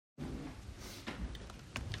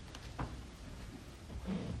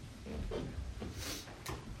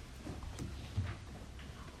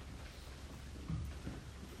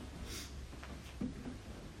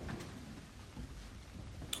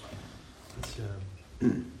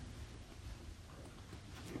Let's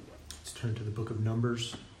turn to the book of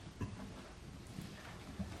Numbers.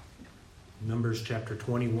 Numbers chapter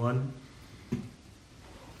 21. And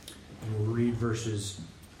we'll read verses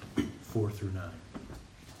 4 through 9.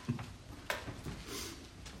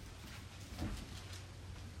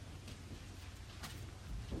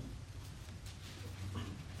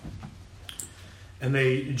 And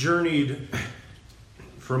they journeyed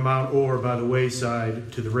from Mount Or by the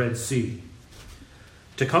wayside to the Red Sea,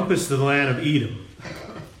 to compass the land of Edom.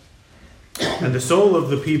 And the soul of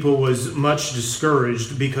the people was much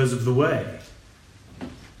discouraged because of the way.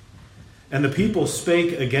 And the people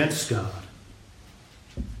spake against God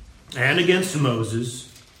and against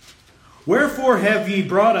Moses. Wherefore have ye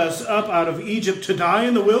brought us up out of Egypt to die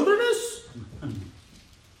in the wilderness?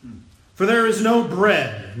 For there is no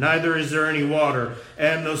bread, neither is there any water,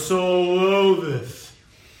 and the soul loatheth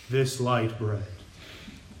this light bread.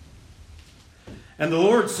 And the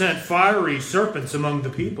Lord sent fiery serpents among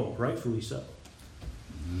the people, rightfully so.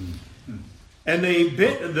 And they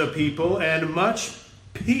bit the people, and much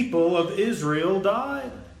people of Israel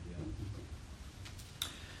died.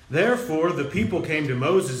 Therefore the people came to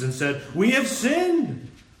Moses and said, We have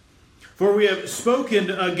sinned, for we have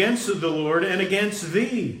spoken against the Lord and against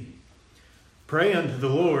thee. Pray unto the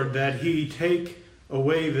Lord that he take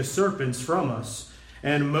away the serpents from us.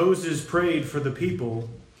 And Moses prayed for the people.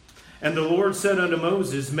 And the Lord said unto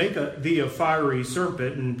Moses, Make thee a fiery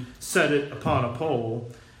serpent, and set it upon a pole.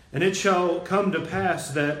 And it shall come to pass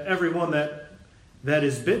that every one that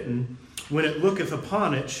is bitten, when it looketh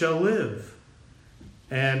upon it, shall live.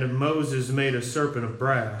 And Moses made a serpent of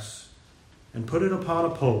brass, and put it upon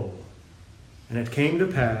a pole. And it came to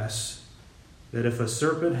pass that if a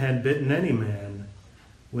serpent had bitten any man,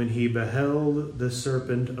 when he beheld the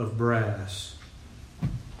serpent of brass,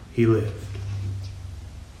 he lived.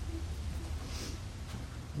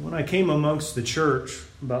 When I came amongst the church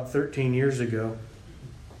about 13 years ago,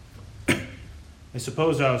 I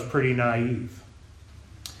suppose I was pretty naive,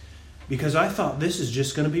 because I thought this is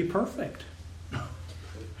just going to be perfect.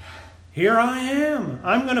 Here I am.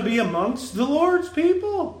 I'm going to be amongst the Lord's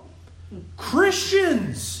people,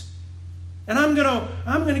 Christians. And I'm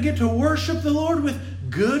going to get to worship the Lord with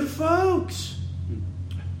good folks.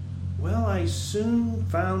 Well, I soon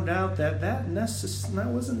found out that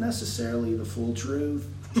wasn't necessarily the full truth.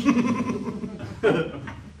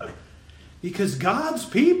 Because God's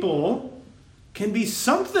people can be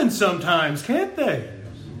something sometimes, can't they?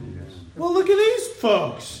 Yes. Well, look at these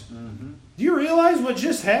folks. Mm-hmm. Do you realize what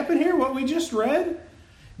just happened here, what we just read?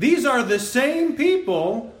 These are the same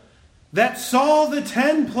people that saw the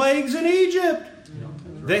 10 plagues in Egypt.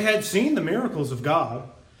 They had seen the miracles of God.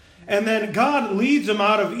 And then God leads them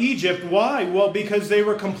out of Egypt. Why? Well, because they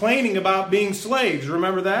were complaining about being slaves.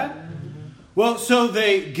 Remember that? Well, so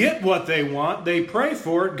they get what they want. They pray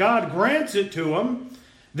for it. God grants it to them.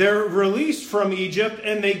 They're released from Egypt,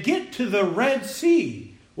 and they get to the Red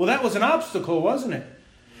Sea. Well, that was an obstacle, wasn't it?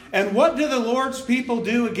 And what do the Lord's people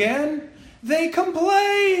do again? They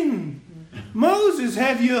complain. Moses,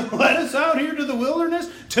 have you led us out here to the wilderness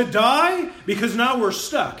to die? Because now we're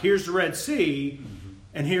stuck. Here's the Red Sea,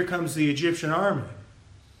 and here comes the Egyptian army.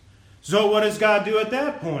 So what does God do at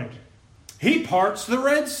that point? He parts the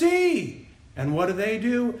Red Sea. And what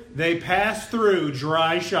do? They pass through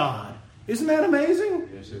dry shod. Isn't that amazing?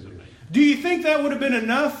 Yes, it is. Do you think that would have been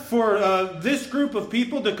enough for this group of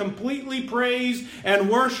people to completely praise and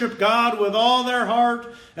worship God with all their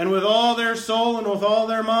heart and with all their soul and with all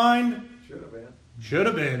their mind? Should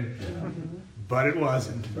have been. But it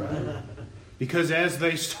wasn't. Because as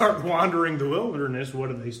they start wandering the wilderness, what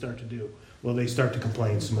do they start to do? Well, they start to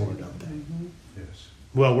complain some more, don't they? Yes.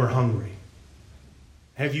 Well, we're hungry.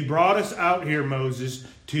 Have you brought us out here, Moses,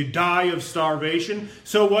 to die of starvation?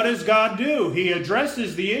 So what does God do? He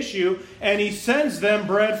addresses the issue, and he sends them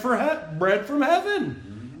bread from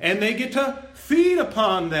heaven. And they get to feed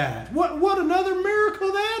upon that. What another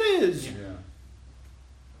miracle that is. Yeah.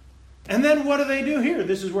 And then what do here?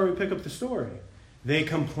 This is where we pick up the story. They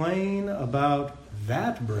complain about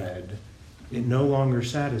that bread. It no longer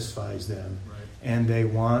satisfies them. Right. And they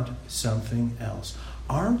want something else.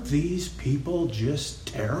 Aren't these people just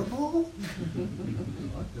terrible?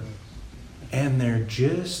 And they're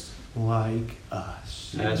just like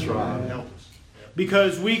us. That's right.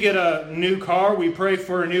 Because we get a new car, we pray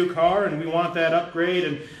for a new car, and we want that upgrade,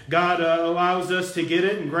 and God allows us to get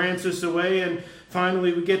it and grants us a way, and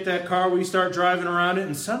finally we get that car, we start driving around it,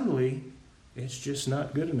 and suddenly it's just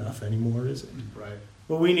not good enough anymore, is it? Right.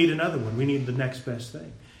 Well, we need another one. We need the next best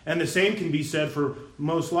thing. And the same can be said for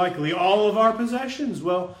most likely all of our possessions.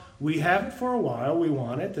 Well, we have it for a while, we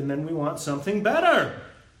want it, and then we want something better.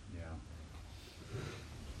 Yeah.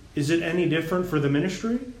 Is it any different for the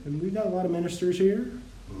ministry? And we've got a lot of ministers here.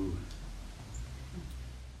 Ooh.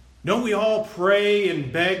 Don't we all pray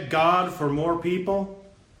and beg God for more people?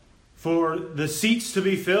 For the seats to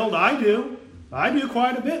be filled? I do. I do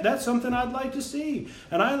quite a bit. That's something I'd like to see.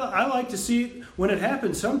 And I like to see it when it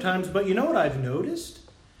happens sometimes. But you know what I've noticed?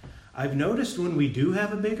 I've noticed when we do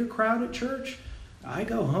have a bigger crowd at church, I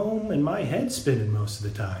go home and my head's spinning most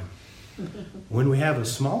of the time. When we have a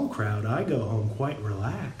small crowd, I go home quite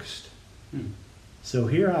relaxed. So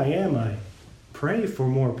here I am. I pray for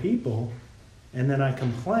more people, and then I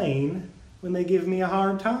complain when they give me a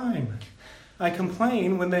hard time. I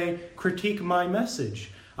complain when they critique my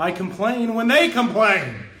message. I complain when they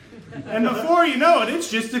complain. And before you know it, it's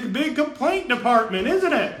just a big complaint department,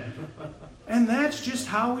 isn't it? And that's just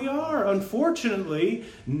how we are. Unfortunately,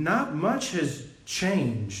 not much has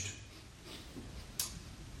changed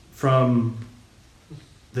from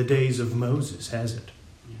the days of Moses, has it?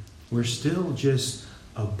 We're still just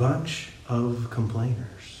a bunch of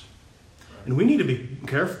complainers. And we need to be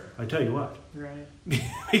careful, I tell you what. Right.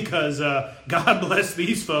 Because God bless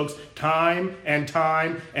these folks time and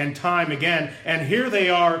time and time again. And here they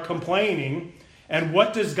are complaining. And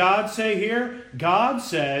what does God say here? God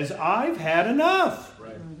says, I've had enough.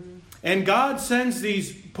 Right. Mm-hmm. And God sends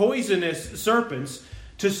these poisonous serpents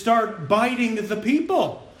to start biting the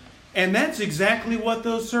people. And that's exactly what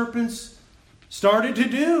those serpents started to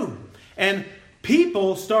do. And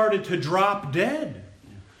people started to drop dead.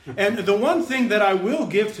 And the one thing that I will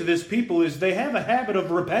give to this people is they have a habit of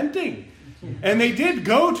repenting. And they did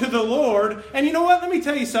go to the Lord. And you know what? Let me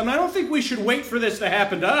tell you something. I don't think we should wait for this to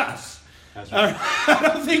happen to us. That's right. I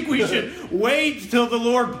don't think we should wait till the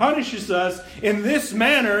Lord punishes us in this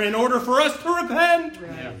manner in order for us to repent.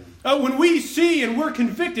 Yeah. When we see and we're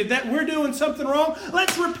convicted that we're doing something wrong,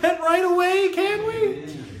 let's repent right away, can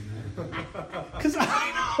we? Because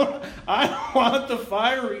I don't want the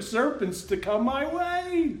fiery serpents to come my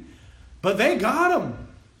way. But they got them.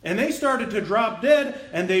 And they started to drop dead,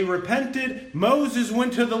 and they repented. Moses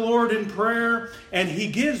went to the Lord in prayer, and he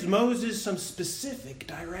gives Moses some specific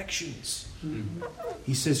directions.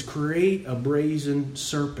 He says, create a brazen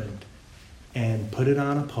serpent and put it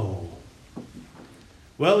on a pole.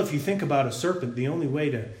 Well, if you think about a serpent, the only way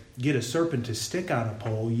to get a serpent to stick on a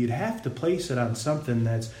pole, you'd have to place it on something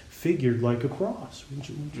that's figured like a cross.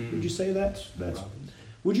 Would you say that's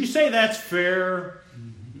would you say that's fair?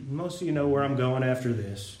 Most of you know where I'm going after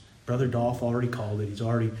this. Brother Dolph already called it. He's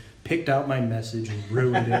already picked out my message and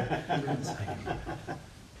ruined it.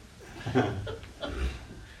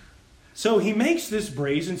 So he makes this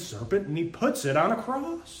brazen serpent and he puts it on a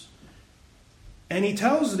cross. And he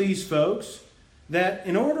tells these folks that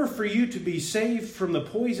in order for you to be saved from the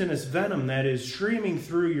poisonous venom that is streaming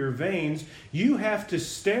through your veins, you have to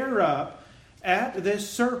stare up at this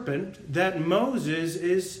serpent that Moses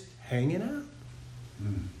is hanging out.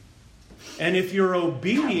 And if you're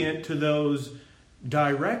obedient to those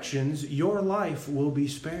directions, your life will be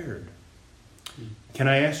spared. Can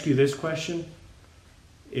I ask you this question?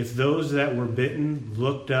 If those that were bitten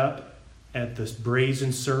looked up at this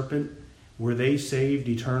brazen serpent, were they saved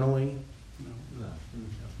eternally?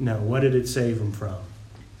 No. What did it save them from?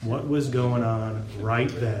 What was going on right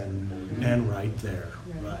then and right there?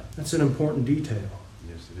 Right. That's an important detail.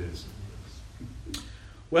 Yes, it is.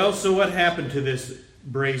 Well, so what happened to this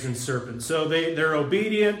brazen serpent? So they're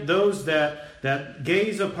obedient. Those that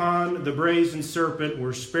gaze upon the brazen serpent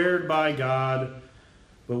were spared by God.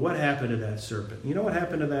 But what happened to that serpent? You know what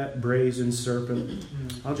happened to that brazen serpent?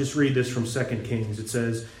 I'll just read this from 2 Kings. It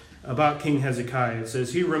says, about King Hezekiah, it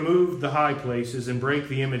says, he removed the high places and brake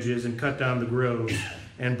the images and cut down the groves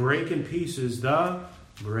and brake in pieces the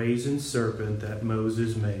brazen serpent that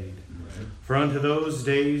Moses made. Right. For unto those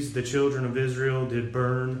days the children of Israel did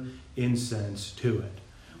burn incense to it.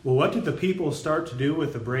 Well, what did the people start to do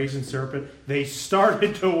with the brazen serpent? They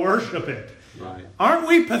started to worship it. Right. Aren't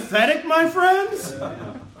we pathetic, my friends?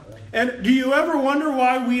 And do you ever wonder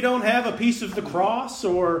why we don't have a piece of the cross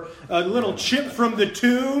or a little chip from the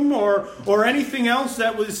tomb or anything else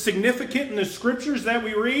that was significant in the scriptures that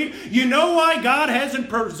we read? You know why God hasn't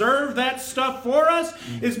preserved that stuff for us?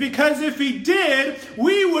 Is because if He did,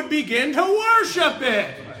 we would begin to worship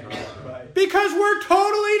it. Because we're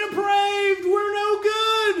totally depraved. We're no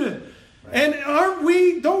good. And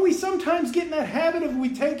don't we sometimes get in that habit of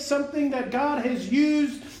we take something that God has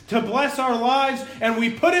used to bless our lives and we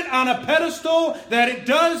put it on a pedestal that it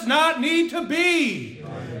does not need to be?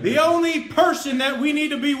 The only person that we need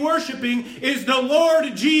to be worshiping is the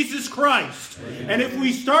Lord Jesus Christ. And if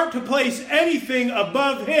we start to place anything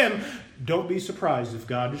above Him, don't be surprised if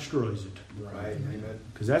God destroys it. Right. Amen.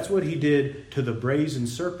 Because that's what He did to the brazen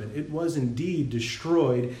serpent. It was indeed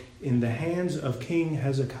destroyed in the hands of King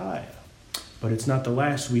Hezekiah. But it's not the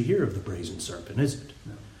last we hear of the brazen serpent, is it?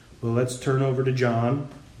 No. Well, let's turn over to John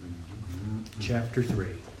chapter 3.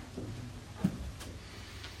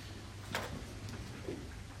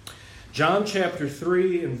 John chapter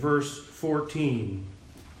 3 and verse 14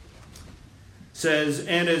 says,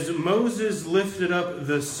 "And as Moses lifted up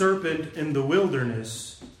the serpent in the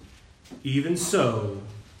wilderness, even so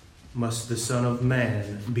must the Son of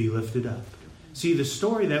Man be lifted up." See, the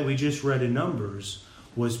story that we just read in Numbers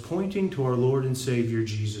was pointing to our Lord and Savior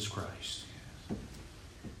Jesus Christ. It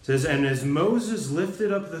says, "And as Moses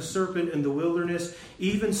lifted up the serpent in the wilderness,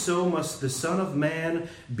 even so must the Son of Man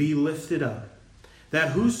be lifted up,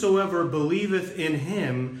 that whosoever believeth in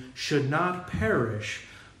him should not perish,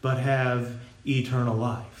 but have eternal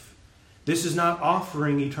life." This is not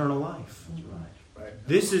offering eternal life. Right.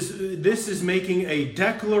 This is making a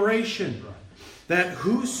declaration that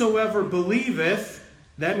whosoever believeth,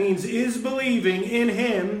 that means is believing in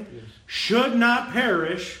him, should not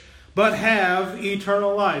perish, but have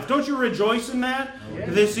eternal life. Don't you rejoice in that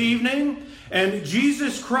this evening? And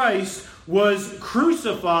Jesus Christ was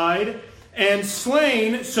crucified and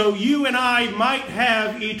slain so you and I might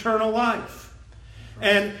have eternal life.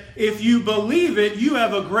 And if you believe it, you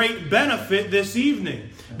have a great benefit this evening.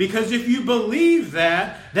 Because if you believe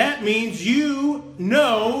that, that means you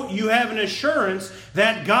know, you have an assurance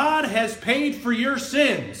that God has paid for your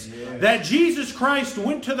sins. Yeah. That Jesus Christ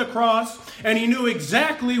went to the cross and He knew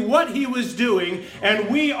exactly what He was doing, and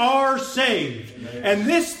we are saved. Yeah. And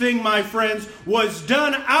this thing, my friends, was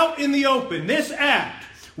done out in the open. This act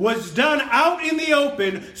was done out in the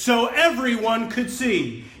open so everyone could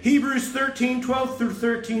see. Hebrews 13:12 through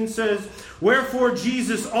 13 says, "Wherefore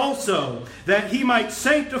Jesus also, that He might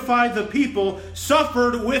sanctify the people,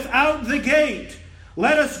 suffered without the gate.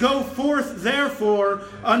 Let us go forth therefore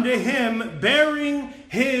unto Him, bearing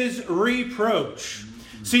His reproach."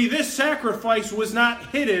 See, this sacrifice was not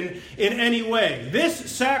hidden in any way.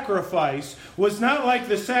 This sacrifice was not like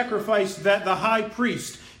the sacrifice that the high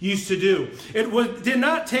priest used to do. It did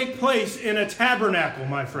not take place in a tabernacle,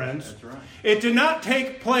 my friends. That's right. It did not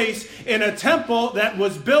take place in a temple that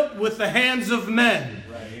was built with the hands of men.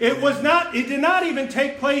 Right. It did not even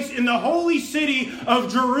take place in the holy city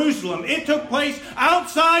of Jerusalem. It took place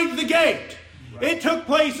outside the gate. Right. It took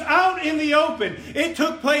place out in the open. It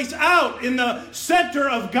took place out in the center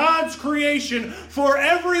of God's creation for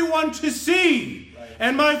everyone to see.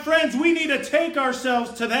 And my friends, we need to take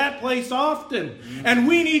ourselves to that place often. And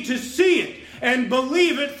we need to see it and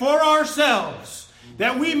believe it for ourselves.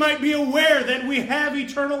 That we might be aware that we have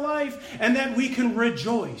eternal life and that we can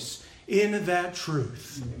rejoice in that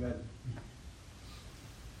truth. Amen.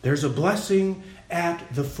 There's a blessing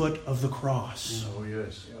at the foot of the cross. Oh,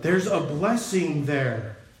 yes. There's a blessing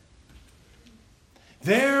there.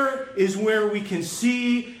 There is where we can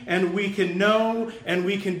see and we can know and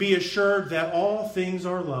we can be assured that all things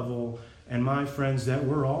are level. And my friends, that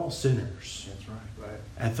we're all sinners. That's right. Right.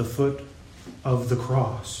 At the foot of the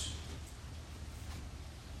cross.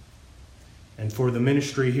 And for the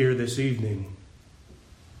ministry here this evening,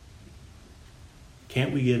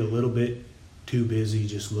 can't we get a little bit too busy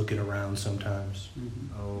just looking around sometimes?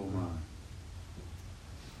 Mm-hmm. Oh, my.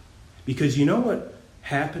 Because you know what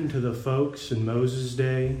happened to the folks in Moses'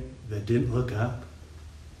 day that didn't look up?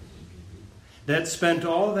 That spent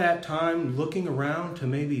all that time looking around to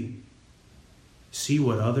maybe see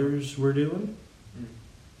what others were doing?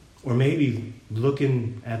 Or maybe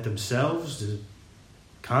looking at themselves to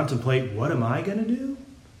contemplate, what am I going to do?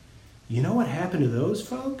 You know what happened to those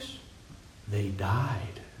folks? They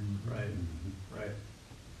died. Right. Right.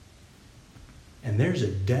 And there's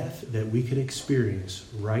a death that we could experience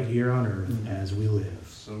right here on earth as we live.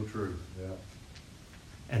 So true. Yeah.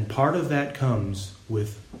 And part of that comes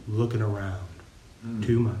with looking around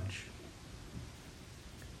too much.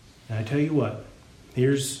 And I tell you what,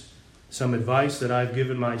 here's some advice that I've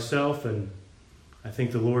given myself, and I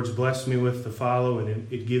think the Lord's blessed me with to follow,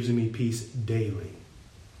 and it gives me peace daily.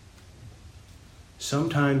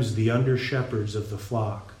 Sometimes the under-shepherds of the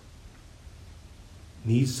flock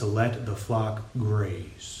needs to let the flock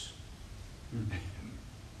graze.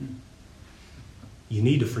 You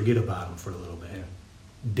need to forget about them for a little bit.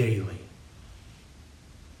 Daily.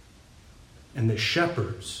 And the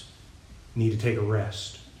shepherds need to take a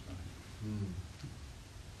rest.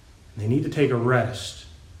 They need to take a rest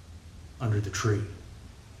under the tree.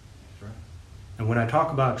 That's right. And when I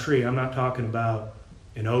talk about tree, I'm not talking about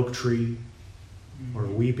an oak tree or a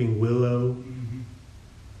weeping willow.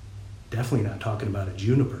 Definitely not talking about a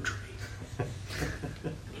juniper tree.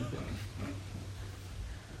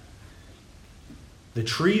 The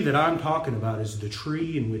tree that I'm talking about is the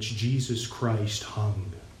tree in which Jesus Christ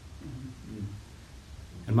hung.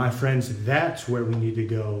 And my friends, that's where we need to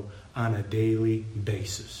go on a daily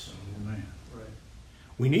basis. Amen.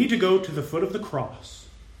 We need to go to the foot of the cross.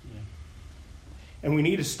 And we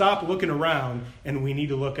need to stop looking around and we need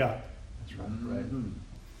to look up. That's right.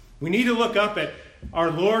 We need to look up at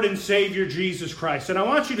our Lord and Savior Jesus Christ. And I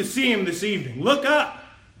want you to see Him this evening. Look up.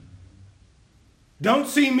 Don't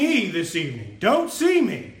see me this evening. Don't see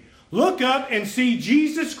me. Look up and see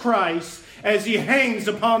Jesus Christ as He hangs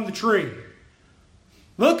upon the tree.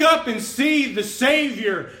 Look up and see the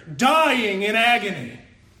Savior dying in agony.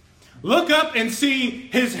 Look up and see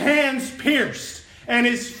His hands pierced and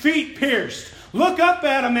His feet pierced. Look up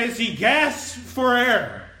at Him as He gasps for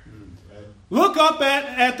air. Look up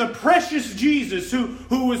at the precious Jesus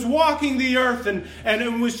who was walking the earth and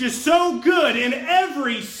it was just so good in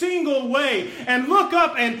every single way. And look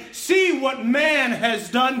up and see what man has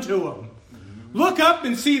done to Him. Look up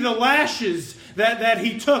and see the lashes that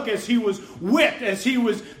He took as He was whipped, as He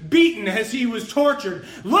was beaten, as He was tortured.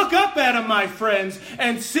 Look up at Him, my friends,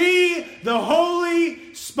 and see the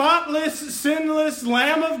holy, spotless, sinless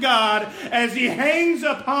Lamb of God as He hangs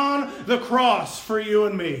upon the cross for you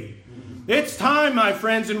and me. It's time, my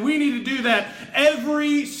friends, and we need to do that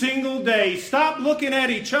every single day. Stop looking at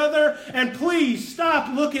each other, and please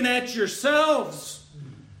stop looking at yourselves.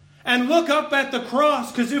 And look up at the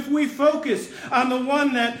cross, because if we focus on the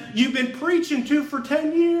one that you've been preaching to for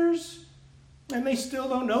 10 years, and they still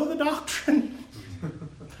don't know the doctrine,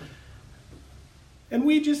 and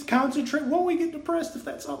we just concentrate, won't we get depressed if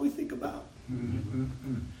that's all we think about?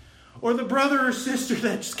 Or the brother or sister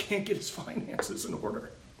that just can't get his finances in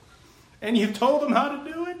order. And you told them how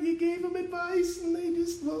to do it, you gave them advice, and they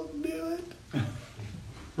just won't do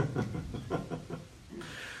it.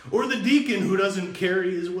 Or the deacon who doesn't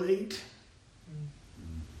carry his weight.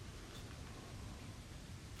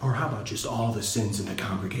 Or how about just all the sins in the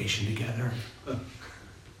congregation together?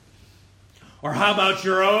 Or how about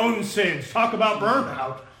your own sins? Talk about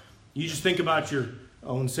burnout. You just think about your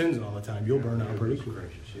own sins all the time. You'll burn out pretty quick.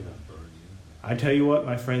 I tell you what,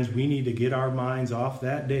 my friends, we need to get our minds off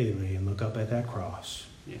that daily and look up at that cross.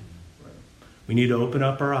 Yeah. We need to open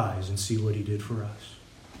up our eyes and see what He did for us.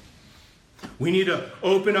 We need to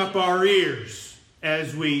open up our ears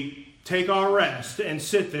as we take our rest and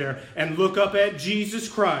sit there and look up at Jesus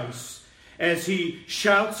Christ as He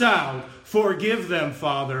shouts out, "Forgive them,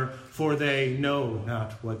 Father, for they know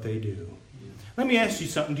not what they do." Yeah. Let me ask you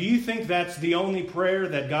something. Do you think that's the only prayer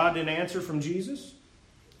that God didn't answer from Jesus?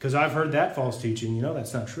 Because I've heard that false teaching. You know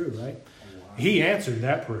that's not true, right? He answered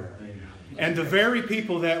that prayer. And the very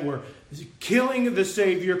people that were killing the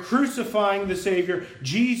Savior, crucifying the Savior,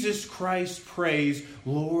 Jesus Christ prays,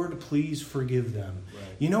 "Lord, please forgive them."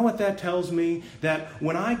 Right. You know what that tells me? That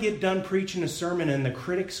when I get done preaching a sermon and the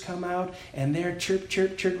critics come out and they're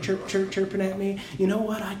chirping at me, you know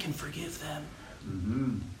what? I can forgive them.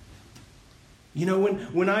 Mm-hmm. You know,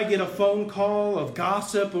 when I get a phone call of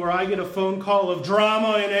gossip or I get a phone call of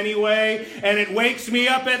drama in any way and it wakes me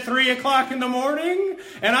up at 3 o'clock in the morning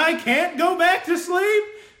and I can't go back to sleep,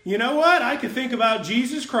 you know what? I can think about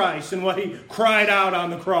Jesus Christ and what He cried out on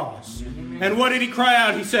the cross. And what did He cry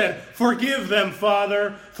out? He said, "Forgive them,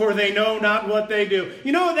 Father, for they know not what they do."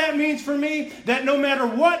 You know what that means for me? That no matter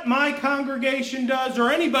what my congregation does, or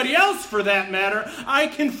anybody else for that matter, I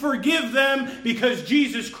can forgive them because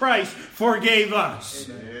Jesus Christ forgave us.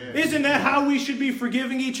 Amen. Isn't that how we should be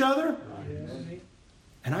forgiving each other? Amen.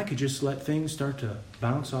 And I could just let things start to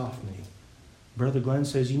bounce off me. Brother Glenn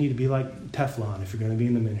says you need to be like Teflon if you're going to be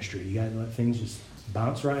in the ministry. You got to let things just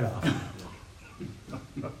bounce right off.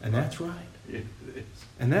 And that's right.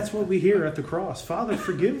 And that's what we hear at the cross. "Father,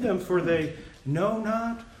 forgive them, for they know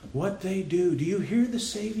not what they do." Do you hear the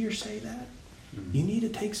Savior say that? You need to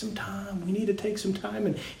take some time. We need to take some time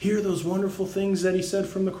and hear those wonderful things that He said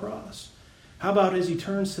from the cross. How about as He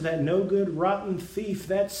turns to that no good, rotten thief,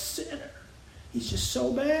 that sinner? He's just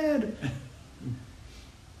so bad.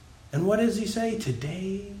 And what does He say?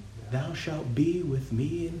 "Today thou shalt be with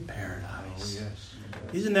me in paradise." Oh, yes.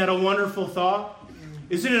 Isn't that a wonderful thought?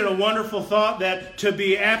 Isn't it a wonderful thought that to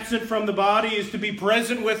be absent from the body is to be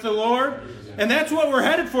present with the Lord? And that's what we're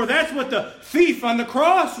headed for. That's what the thief on the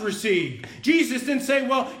cross received. Jesus didn't say,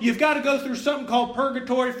 well, you've got to go through something called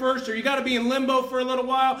purgatory first, or you got to be in limbo for a little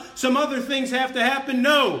while. Some other things have to happen.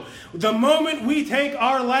 No. The moment we take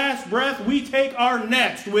our last breath, we take our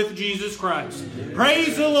next with Jesus Christ.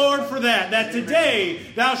 Praise the Lord for that. That today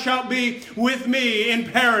thou shalt be with me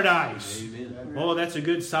in paradise. Oh, that's a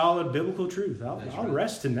good, solid biblical truth. I'll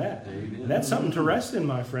rest in that. That's something to rest in,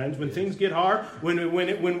 my friends. When things get hard,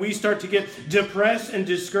 when we start to get depressed and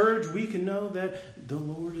discouraged, we can know that the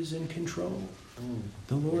Lord is in control.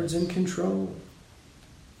 The Lord's in control.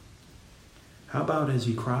 How about as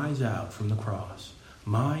he cries out from the cross,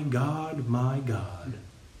 my God,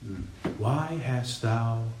 why hast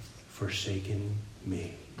thou forsaken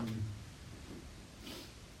me?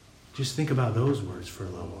 Just think about those words for a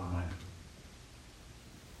little while.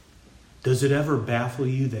 Does it ever baffle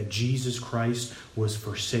you that Jesus Christ was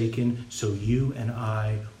forsaken so you and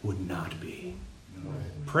I would not be?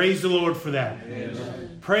 Praise the Lord for that.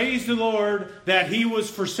 Amen. Praise the Lord that he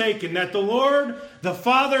was forsaken, that the Lord, the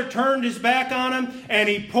Father, turned his back on him and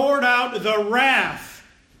he poured out the wrath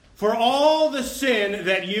for all the sin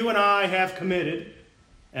that you and I have committed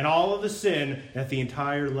and all of the sin that the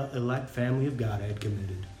entire elect family of God had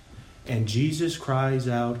committed. And Jesus cries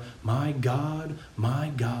out, my God,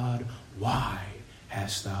 why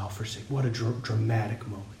hast thou forsaken? What a dramatic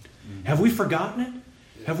moment. Have we forgotten it?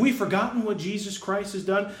 Have we forgotten what Jesus Christ has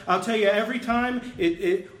done? I'll tell you, every time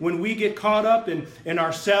when we get caught up in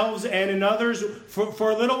ourselves and in others,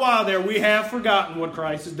 for a little while there, we have forgotten what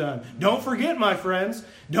Christ has done. Don't forget, my friends.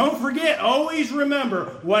 Don't forget. Always remember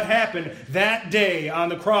what happened that day on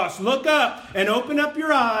the cross. Look up and open up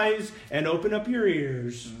your eyes and open up your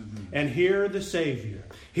ears and hear the Savior.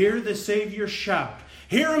 Hear the Savior shout.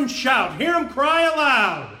 Hear him shout. Hear him cry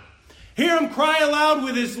aloud. Hear him cry aloud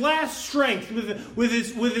with his last strength, with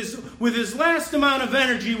his last amount of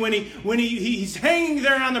energy when he's hanging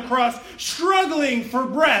there on the cross, struggling for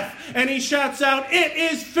breath, and he shouts out, "It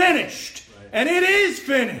is finished," and it is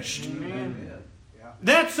finished. Amen.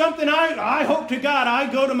 That's something I hope to God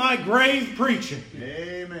I go to my grave preaching.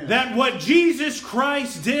 Amen. That what Jesus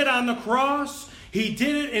Christ did on the cross, he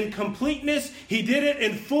did it in completeness, he did it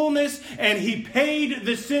in fullness, and he paid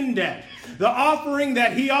the sin debt. The offering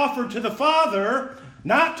that he offered to the Father,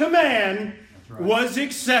 not to man, was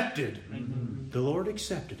accepted. The Lord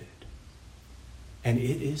accepted it. And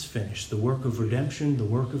it is finished. The work of redemption, the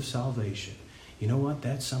work of salvation. You know what?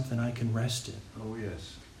 That's something I can rest in. Oh,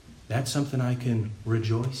 yes. That's something I can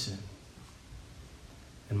rejoice in.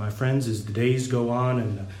 And my friends, as the days go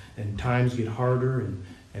on and times get harder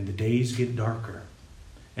and the days get darker,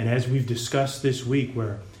 and as we've discussed this week,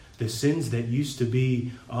 where the sins that used to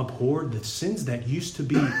be abhorred, the sins that used to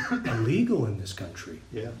be illegal in this country,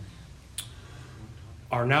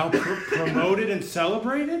 are now promoted and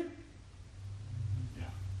celebrated.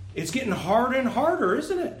 It's getting harder and harder,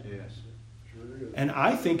 isn't it? Yes. Sure is. And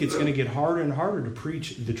I think it's going to get harder and harder to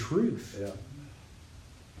preach the truth. Yeah.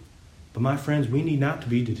 But my friends, we need not to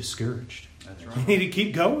be discouraged. That's right. We need to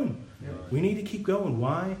keep going. Yeah. We need to keep going.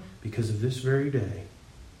 Why? Because of this very day.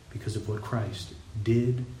 Because of what Christ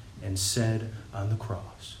did and said on the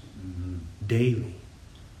cross. Mm-hmm. Daily,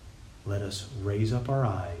 let us raise up our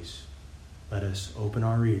eyes, let us open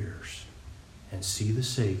our ears, and see the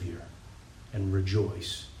Savior, and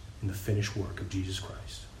rejoice in the finished work of Jesus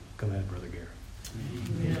Christ. Come ahead, Brother Gary.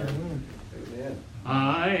 Amen. Amen.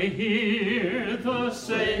 I hear the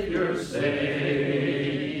Savior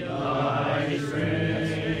say, thy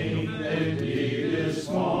strength indeed is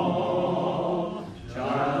small,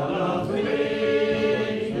 child of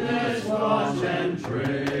weakness, watch and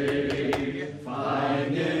pray,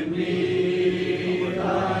 find in me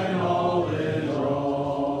thine all in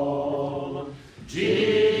all.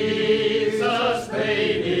 Jesus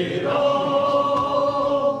paid it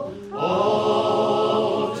all,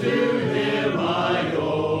 all to him I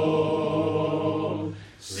owe.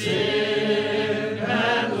 Sin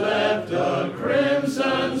had left a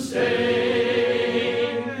crimson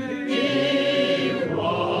stain, he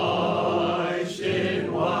washed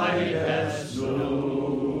in white as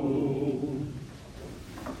snow.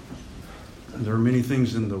 There are many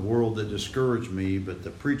things in the world that discourage me, but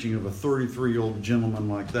the preaching of a 33-year-old gentleman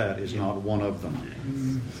like that is not one of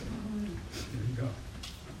them.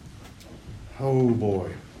 Oh,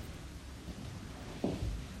 boy.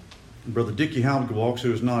 Brother Dickie Halgewalks,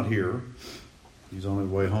 who is not here, he's on his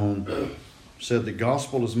way home, said the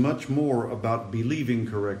gospel is much more about believing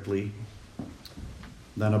correctly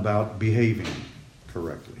than about behaving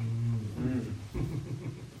correctly.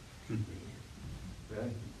 Okay.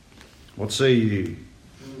 What say ye?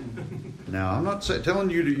 Now, I'm not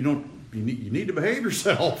telling you that you need to behave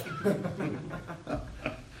yourself.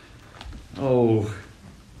 Oh.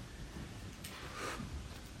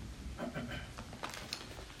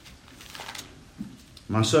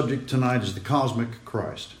 My subject tonight is the cosmic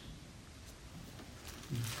Christ.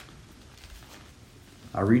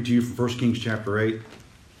 I read to you from 1 Kings chapter 8.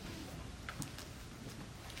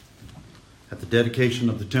 At the dedication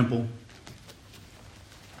of the temple.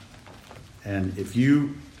 And if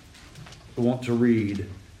you want to read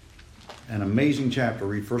an amazing chapter,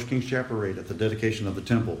 read 1 Kings chapter 8 at the dedication of the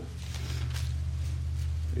temple.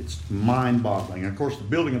 It's mind-boggling. Of course, the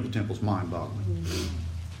building of the temple is mind-boggling.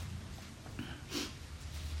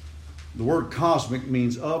 The word cosmic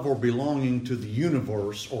means of or belonging to the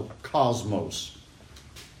universe or cosmos.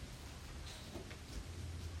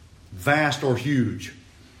 Vast or huge.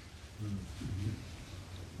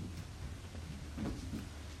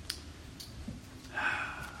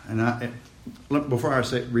 And before I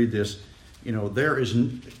read this, there is.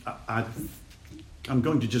 I'm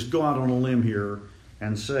going to just go out on a limb here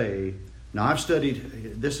and say, now I've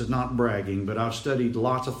studied. This is not bragging, but I've studied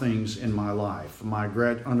lots of things in my life. My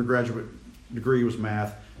undergraduate degree was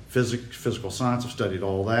math, physics, physical science. I've studied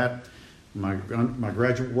all that. My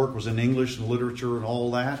graduate work was in English and literature and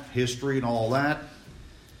all that, history and all that.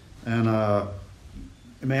 And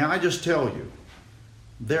may I just tell you,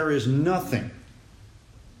 there is nothing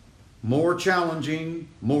more challenging,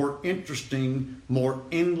 more interesting, more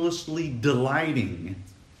endlessly delighting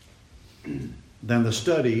than the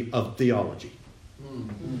study of theology.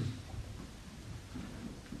 Mm-hmm.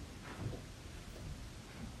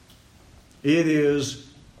 It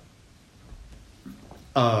is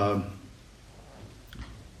a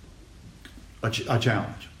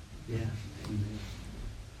challenge. Yeah.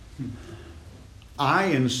 I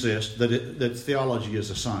insist that theology is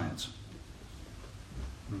a science.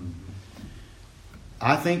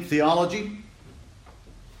 I think theology,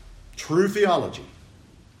 true theology,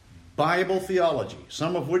 Bible theology,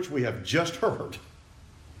 some of which we have just heard,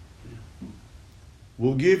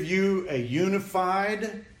 will give you a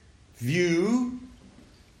unified view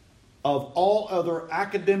of all other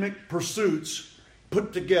academic pursuits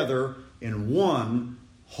put together in one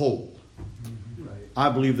whole. Right. I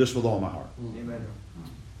believe this with all my heart. Amen.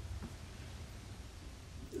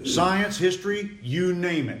 Science, history, you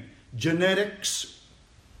name it. Genetics.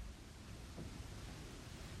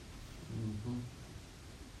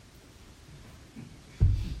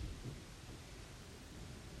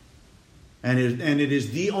 And it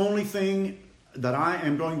is the only thing that I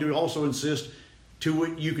am going to also insist to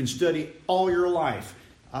what you can study all your life.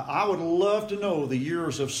 I would love to know the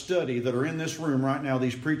years of study that are in this room right now,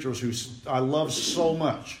 these preachers who I love so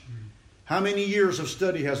much. How many years of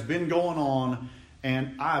study has been going on?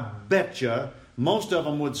 And I bet you most of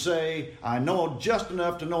them would say, I know just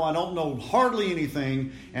enough to know I don't know hardly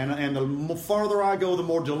anything. And the farther I go, the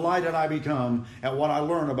more delighted I become at what I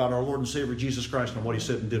learn about our Lord and Savior Jesus Christ and what He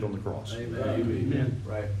said and did on the cross. Amen. Amen.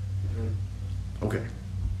 Right. Okay.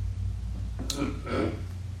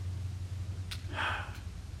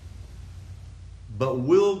 But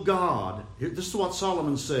will God, this is what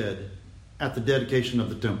Solomon said at the dedication of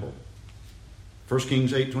the temple. 1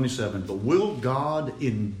 Kings 8:27. But will God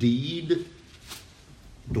indeed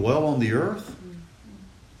dwell on the earth?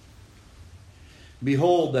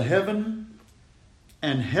 Behold, the heaven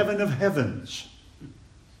and heaven of heavens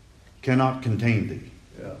cannot contain thee.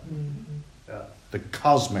 Yeah. Yeah. The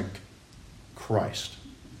cosmic Christ.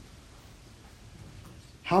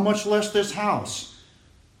 How much less this house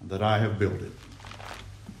that I have built it.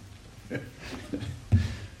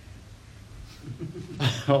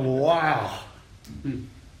 Oh, wow.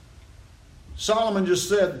 Solomon just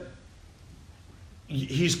said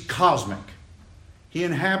he's cosmic. He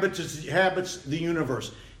inhabits the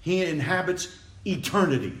universe. He inhabits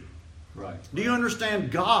eternity. Right. Do you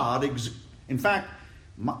understand God? In fact,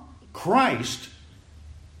 Christ,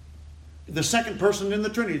 the second person in the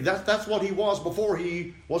Trinity, that's what He was before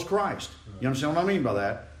He was Christ. You understand what I mean by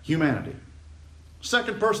that? Humanity.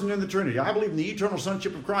 Second person in the Trinity. I believe in the eternal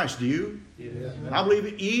sonship of Christ. Do you? Yes. I believe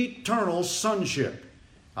in eternal sonship.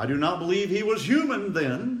 I do not believe He was human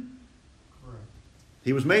then. Correct.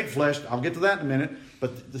 He was made flesh. I'll get to that in a minute.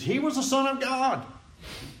 But He was the Son of God.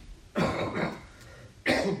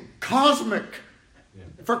 Cosmic. Yeah.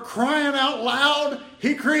 For crying out loud,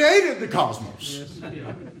 He created the cosmos. Yes.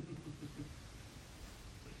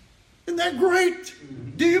 Isn't that great?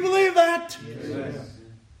 Do you believe that? Yes.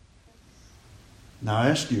 Now I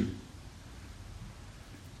ask you,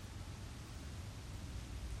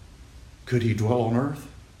 could He dwell on earth?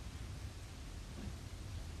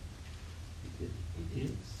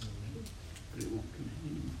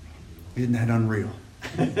 Isn't that unreal?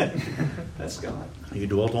 That's God. He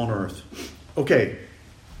dwelt on earth. Okay.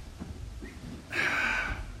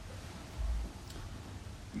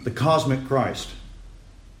 The cosmic Christ.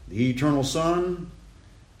 The eternal Son.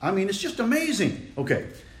 I mean, it's just amazing. Okay.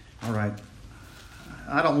 All right.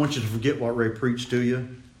 I don't want you to forget what Ray preached to you.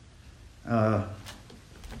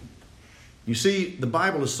 You see, the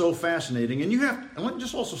Bible is so fascinating. And you have, and let me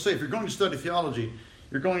just also say, if you're going to study theology,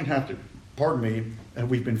 you're going to have to, pardon me, and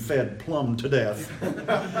we've been fed plumb to death.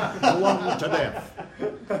 Plumb to death.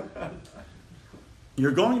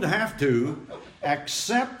 You're going to have to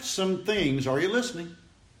accept some things. Are you listening?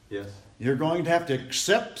 Yes. You're going to have to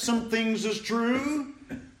accept some things as true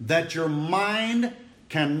that your mind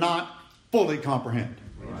cannot fully comprehend.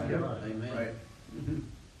 Right. Amen. Right.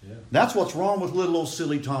 That's what's wrong with little old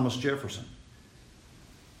silly Thomas Jefferson.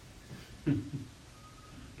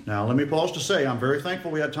 Now, let me pause to say, I'm very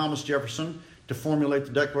thankful we had Thomas Jefferson to formulate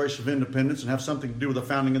the Declaration of Independence and have something to do with the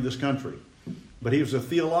founding of this country. But he was a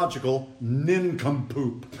theological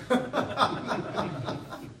nincompoop.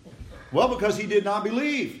 Well, because he did not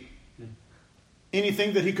believe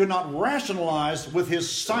anything that he could not rationalize with his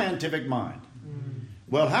scientific mind.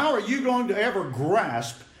 Well, how are you going to ever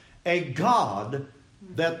grasp a God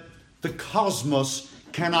that the cosmos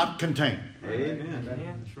cannot contain? Amen.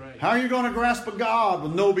 That's right. How are you going to grasp a God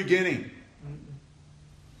with no beginning?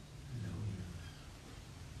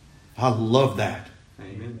 I love that.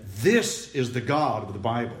 Amen. This is the God of the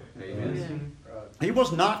Bible. Amen. He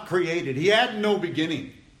was not created. He had no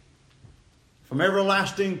beginning. From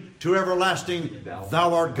everlasting to everlasting,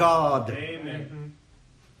 thou art God. Amen.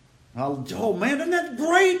 Oh man, isn't that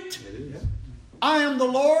great? It is. I am the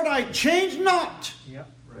Lord, I change not. Yep.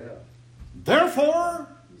 Right. Therefore,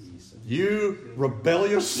 you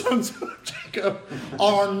rebellious sons of Jacob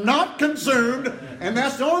are not consumed, and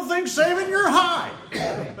that's the only thing saving your hide.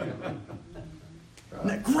 Isn't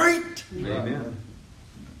that great? Amen.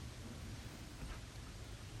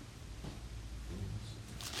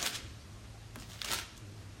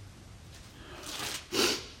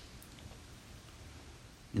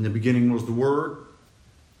 In the beginning was the Word.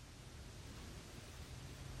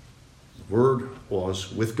 The Word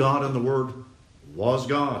was with God, and the Word was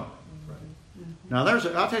God. Now, I'll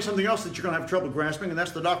tell you something else that you're going to have trouble grasping, and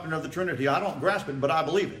that's the doctrine of the Trinity. I don't grasp it, but I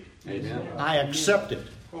believe it. Amen. I accept it.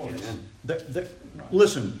 Amen.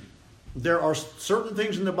 Listen, there are certain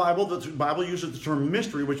things in the Bible that the Bible uses the term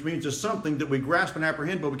mystery, which means it's something that we grasp and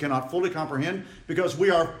apprehend, but we cannot fully comprehend because we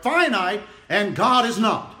are finite and God is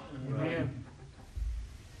not. Amen.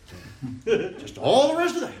 Just all the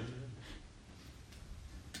rest of that.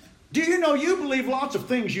 Do you know you believe lots of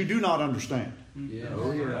things you do not understand? Yes.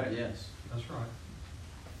 Oh, yeah. Yes. That's right.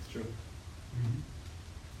 True.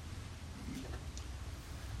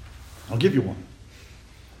 I'll give you one.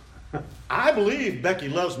 I believe Becky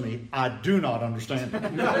loves me. I do not understand it.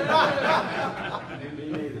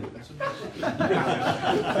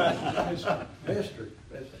 Mystery.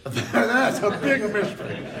 That's a big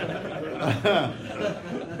mystery.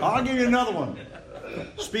 I'll give you another one.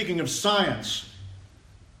 Speaking of science,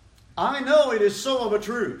 I know it is so of a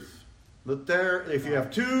truth that if you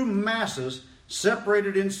have two masses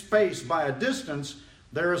separated in space by a distance,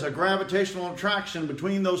 there is a gravitational attraction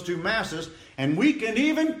between those two masses, and we can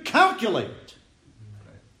even calculate it.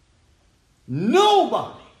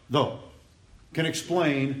 Nobody, though, can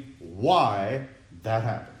explain why that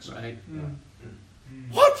happens. Right.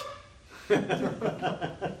 What?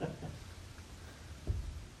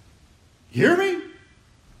 Hear me?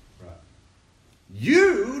 Right.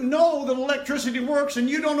 You know that electricity works and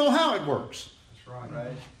you don't know how it works. That's right. Right.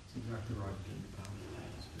 That's exactly right.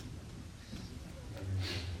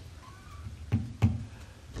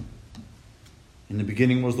 In the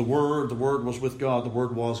beginning was the Word was with God, the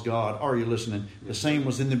Word was God. Are you listening? The same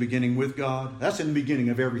was in the beginning with God. That's in the beginning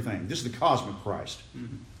of everything. This is the cosmic Christ.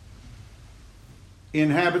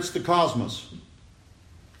 Inhabits the cosmos.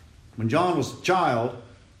 When John was a child,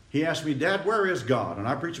 he asked me, Dad, where is God? And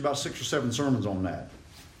I preached about 6 or 7 sermons on that.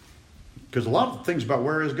 Because a lot of things about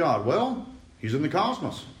where is God. Well, He's in the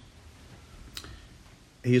cosmos.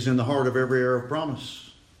 He's in the heart of every area of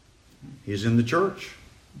promise. He's in the church.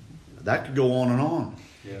 That could go on and on.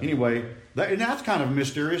 Yeah. Anyway, that's kind of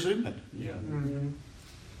mysterious, isn't it? Yeah.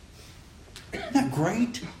 Isn't that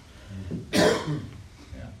great?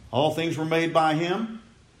 All things were made by Him.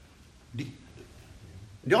 Do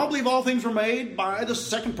y'all believe all things were made by the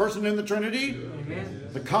second person in the Trinity? Amen.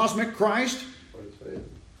 The cosmic Christ?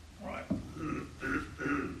 Right.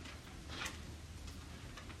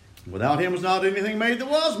 Without Him was not anything made that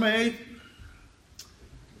was made.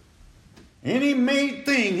 Any made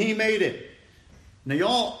thing, He made it. Now,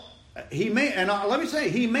 y'all, he made, and let me say,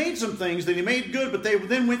 he made some things that he made good, but they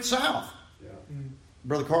then went south. Yeah.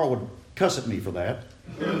 Brother Carl would cuss at me for that,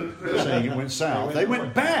 saying it went south. They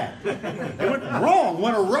went bad. They went wrong,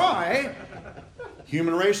 went awry.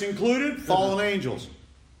 Human race included, fallen angels.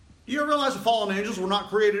 Do you realize the fallen angels were not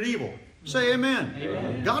created evil? Say amen.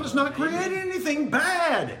 Amen. God has not created anything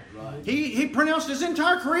bad. He pronounced his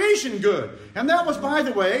entire creation good. And that was, by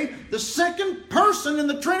the way, the second person in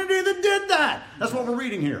the Trinity that did that. That's what we're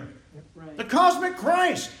reading here. Right. The cosmic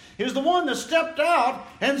Christ is the one that stepped out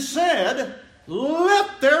and said,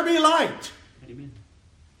 "Let there be light." Amen.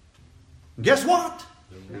 Guess what?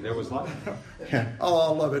 And there was light. Oh,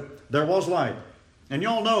 I love it. There was light. And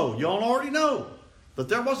y'all already know that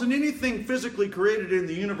there wasn't anything physically created in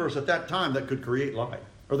the universe at that time that could create light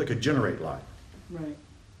or that could generate light. Right.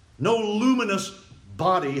 No luminous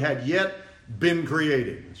body had yet been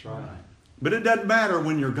created. That's right. But it doesn't matter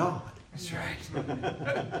when you're God. That's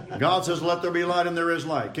right. God says, "Let there be light," and there is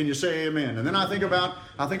light. Can you say amen? And then I think about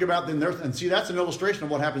then there, and see, that's an illustration of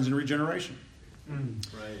what happens in regeneration.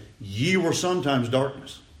 Right. Ye were sometimes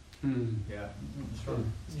darkness. Yeah. That's right.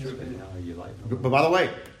 It's true. How you light. But by the way,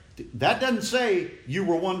 that doesn't say you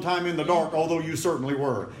were one time in the dark, although you certainly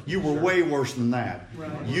were. You were way worse than that.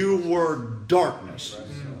 Right. You were darkness.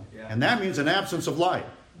 Yeah. And that means an absence of light.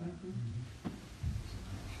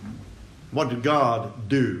 What did God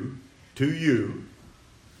do to you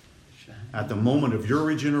at the moment of your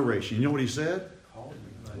regeneration? You know what he said?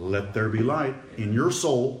 Let there be light in your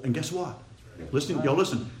soul. And guess what? Listen, y'all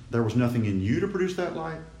listen. There was nothing in you to produce that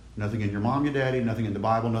light. Nothing in your mom, your daddy, nothing in the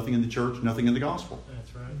Bible, nothing in the church, nothing in the gospel.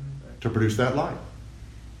 That's right. To produce that light.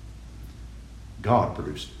 God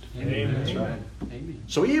produced it. Amen. That's right. Amen.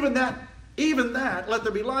 So even that, let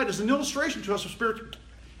there be light, is an illustration to us of spiritual.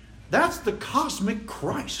 That's the cosmic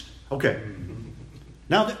Christ. Okay.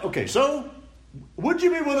 Now, so would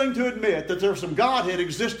you be willing to admit that there's some Godhead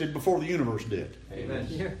existed before the universe did? Amen.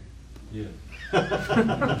 Yeah. Yeah.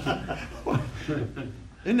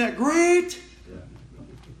 Isn't that great?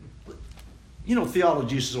 You know,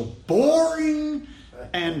 theology is so boring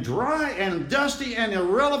and dry and dusty and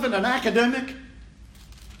irrelevant and academic.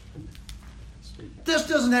 This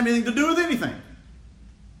doesn't have anything to do with anything.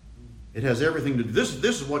 It has everything to do.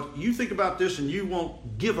 This is what you think about this, and you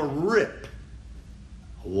won't give a rip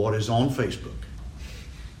what is on Facebook.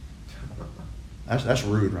 That's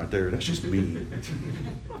rude right there. That's just mean.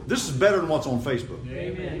 This is better than what's on Facebook.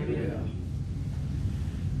 Amen.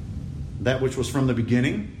 That which was from the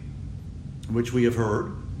beginning, which we have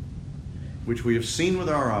heard, which we have seen with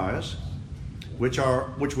our eyes, which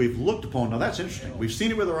we've looked upon. Now that's interesting. We've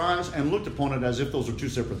seen it with our eyes and looked upon it as if those are two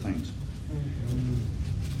separate things.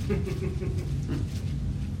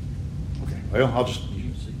 Okay, well,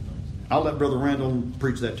 I'll let Brother Randall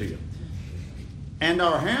preach that to you. And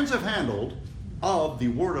our hands have handled of the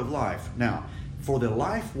word of life. Now, for the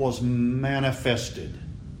life was manifested.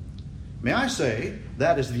 May I say,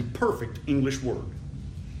 that is the perfect English word.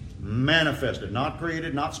 Manifested. Not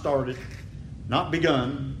created, not started, not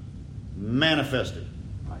begun. Manifested.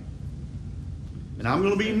 Right. And I'm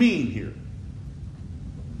going to be mean here.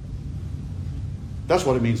 That's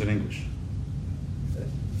what it means in English.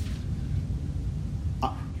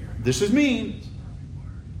 This is mean.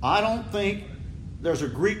 I don't think there's a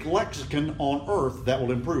Greek lexicon on earth that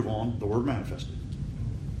will improve on the word manifested.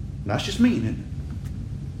 And that's just mean, isn't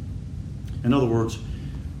it? In other words,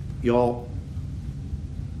 y'all,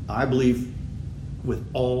 I believe with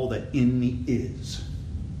all that in me is,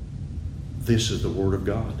 this is the Word of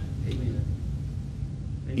God. Amen.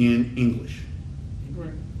 In English.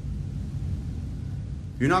 Right.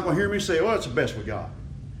 You're not going to hear me say, "Oh, it's the best we got."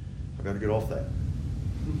 I've got to get off that.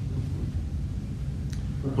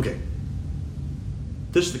 Okay.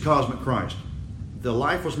 This is the cosmic Christ. The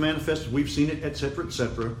life was manifested. We've seen it, etc.,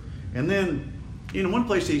 etc. And then, in one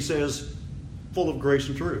place he says, full of grace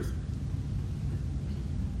and truth.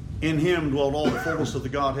 In him dwelled all the fullness of the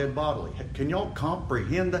Godhead bodily. Can y'all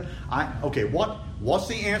comprehend that? What's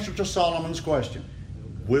the answer to Solomon's question?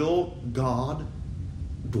 Will God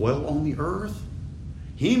dwell on the earth?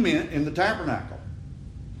 He meant in the tabernacle.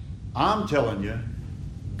 I'm telling you,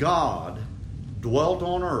 God dwelt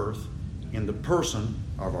on earth in the person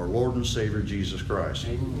of our Lord and Savior Jesus Christ.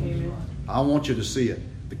 Amen. I want you to see it.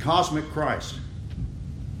 The cosmic Christ.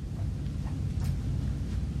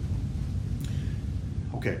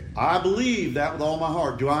 Okay, I believe that with all my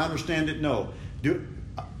heart. Do I understand it? No.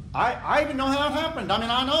 I even know how it happened. I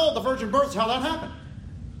mean, I know the virgin birth is how that happened.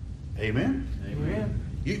 Amen? Amen.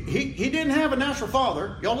 He didn't have a natural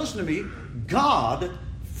father. Y'all listen to me. God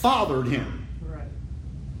fathered him. Right.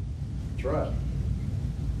 That's right.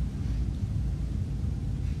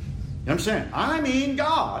 You understand? I mean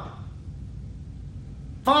God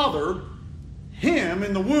fathered him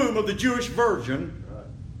in the womb of the Jewish virgin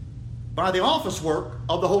by the office work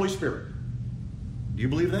of the Holy Spirit. Do you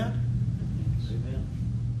believe that? Amen.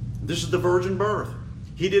 This is the virgin birth.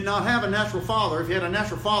 He did not have a natural father. If he had a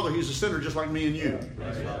natural father, he's a sinner just like me and you.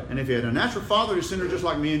 And if he had a natural father, he's a sinner just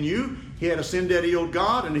like me and you. He had a sin debt he owed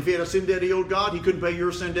God. And if he had a sin debt he owed God, he couldn't pay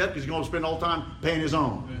your sin debt because he's going to spend all the time paying his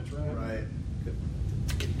own. That's right.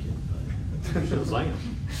 Shazam.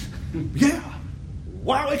 Yeah.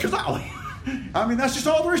 Wily kazowie. I mean, that's just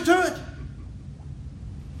all there is to it.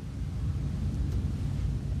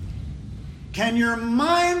 Can your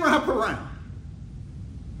mind wrap around?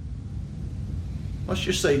 Let's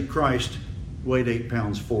just say Christ weighed 8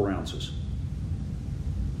 pounds 4 ounces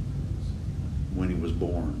when he was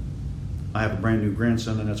born. I have a brand new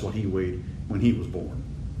grandson, and that's what he weighed when he was born.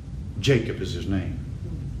 Jacob is his name.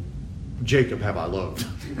 Jacob have I loved.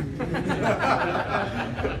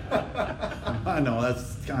 I know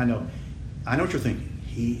what you're thinking.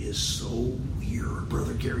 He is so weird.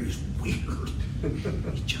 Brother Gary's weird.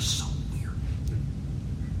 He's just so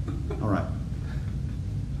weird. All right.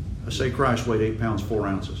 Let's say Christ weighed 8 pounds 4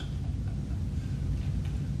 ounces.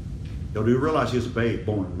 Y'all do realize he was a babe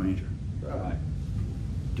born in a manger? Right.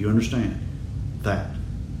 Do you understand? That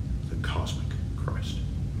the cosmic Christ.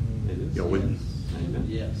 It is. Y'all with me? Amen.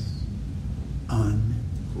 Yes.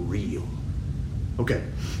 Unreal. Okay.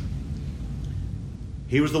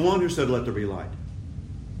 He was the one who said, "Let there be light."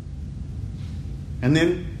 And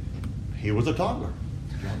then he was a toddler.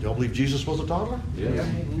 Y'all believe Jesus was a toddler? Yeah.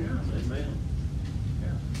 Amen.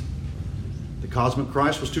 The cosmic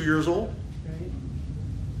Christ was 2 years old.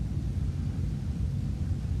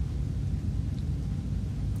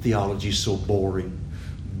 Theology's so boring,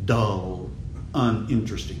 dull,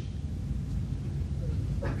 uninteresting.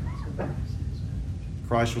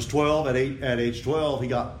 Christ was 12. At age 12, he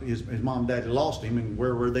got his mom and daddy lost him, and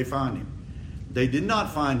where did they find him? They did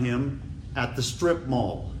not find him at the strip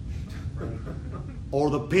mall, or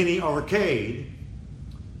the penny arcade,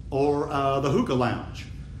 or the hookah lounge.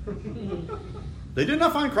 They did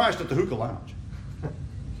not find Christ at the hookah lounge.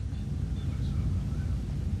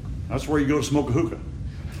 That's where you go to smoke a hookah.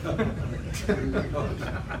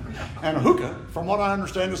 And a hookah, from what I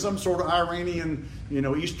understand, is some sort of Iranian,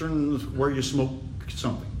 Eastern, where you smoke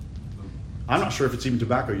something. I'm not sure if it's even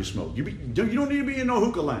tobacco you smoke. You don't need to be in no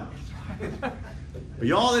hookah lounge. But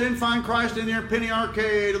y'all, they didn't find Christ in there, Penny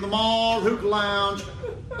Arcade, or the mall, or hookah lounge.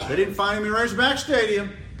 They didn't find him in Razorback Stadium.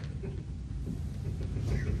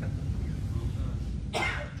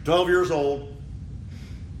 12 years old.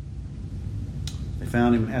 They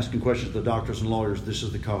found him asking questions to the doctors and lawyers. This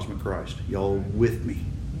is the cosmic Christ. Y'all with me?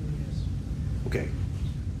 Okay.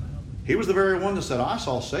 He was the very one that said, "I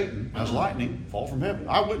saw Satan as lightning fall from heaven."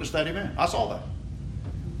 I witnessed that event. I saw that.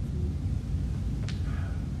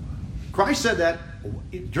 Christ said that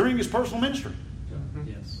during his personal ministry.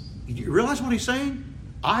 Yes. You realize what he's saying?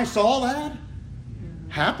 I saw that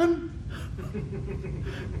happen.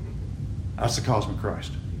 That's the cosmic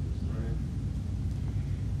Christ.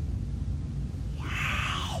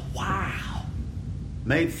 Wow.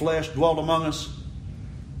 Made flesh, dwelt among us.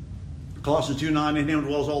 Colossians 2:9, in him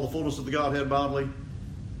dwells all the fullness of the Godhead bodily.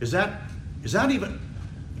 Is that even,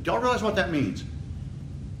 do y'all realize what that means?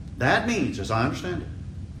 That means, as I understand it,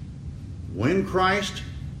 when Christ,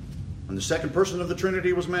 when the second person of the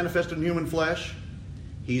Trinity was manifested in human flesh,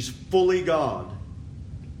 he's fully God,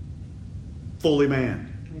 fully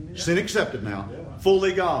man. Amen. Sin accepted now.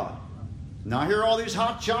 Fully God. Now here all these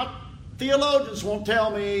hotshot theologians won't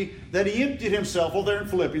tell me that he emptied himself. Well, there in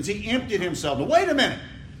Philippians, he emptied himself. Now wait a minute.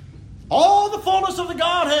 All the fullness of the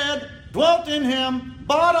Godhead dwelt in him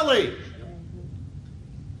bodily.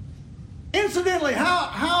 Incidentally,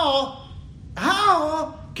 how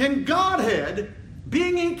can Godhead,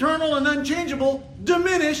 being eternal and unchangeable,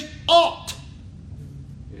 diminish aught?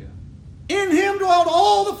 Yeah. In him dwelt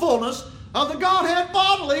all the fullness of the Godhead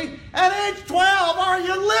bodily at age 12. Are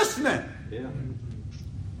you listening? Yeah.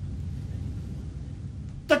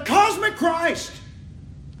 The cosmic Christ.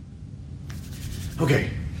 Okay.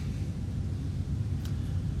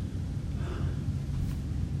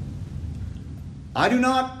 I do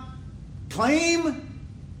not claim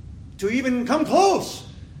to even come close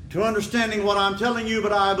to understanding what I'm telling you,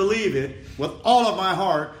 but I believe it with all of my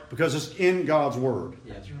heart because it's in God's Word.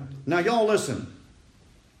 That's right. Now, y'all listen.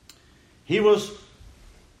 He was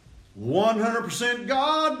 100%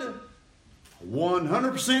 God,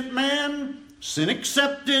 100% man, sin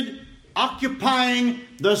accepted, occupying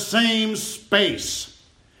the same space.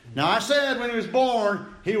 Now I said when he was born,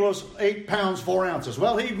 he was 8 pounds 4 ounces.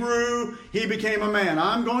 Well, he grew, he became a man.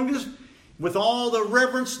 I'm going to, with all the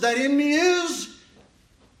reverence that in me is,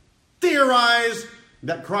 theorize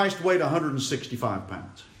that Christ weighed 165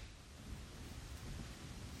 pounds.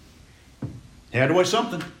 He had to weigh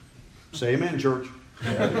something. Say amen, church. He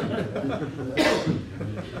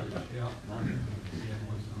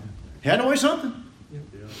had to weigh something.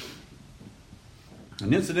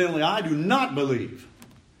 And incidentally, I do not believe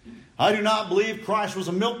Christ was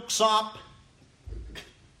a milksop,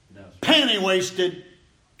 panty-waisted,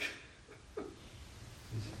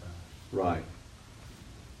 Right.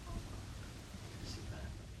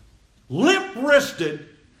 limp-wristed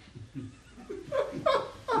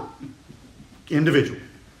individual.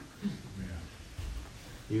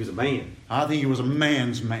 He was a man. I think he was a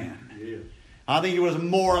man's man. Yeah. I think he was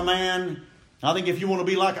more a man. I think if you want to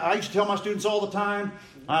be like, I used to tell my students all the time,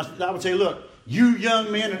 I would say, look, you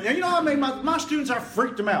young men, and you know, I made my students, I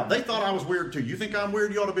freaked them out. They thought I was weird too. You think I'm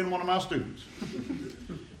weird? You ought to have been one of my students.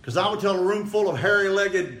 Because I would tell a room full of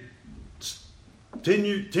hairy-legged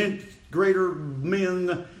 10th grader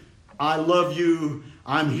men, I love you.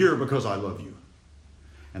 I'm here because I love you.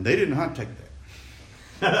 And they didn't know how to take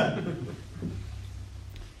that.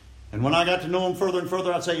 And when I got to know them further and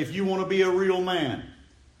further, I'd say, if you want to be a real man,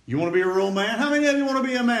 you want to be a real man? How many of you want to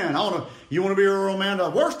be a man? You want to be a real man? The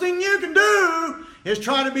worst thing you can do is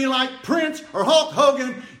try to be like Prince or Hulk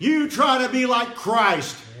Hogan. You try to be like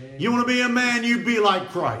Christ. Amen. You want to be a man, you be like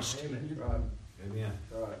Christ. Amen. Right. Amen.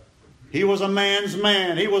 Right. He was a man's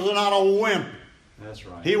man. He was not a wimp. That's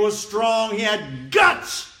right. He was strong. He had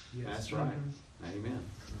guts. Yes. That's right. Amen.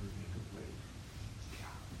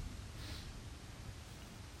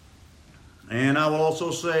 And I will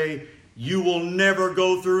also say, you will never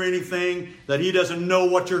go through anything that he doesn't know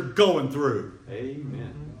what you're going through.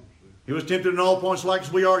 Amen. He was tempted in all points like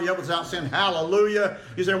as we are, yet without sin. Hallelujah.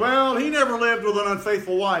 You say, well, he never lived with an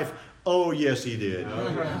unfaithful wife. Oh, yes, he did. Oh,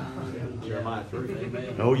 yeah. Jeremiah 3.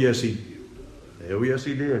 Amen. Oh, yes, he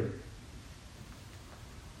did.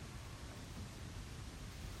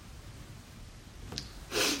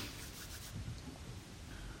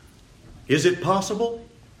 Is it possible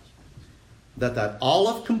that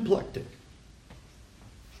olive complected,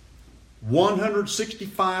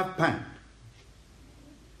 165-pound,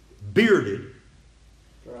 bearded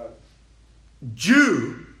Right.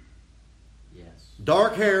 Jew, Yes.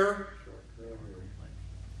 dark hair,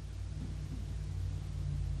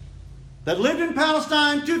 that lived in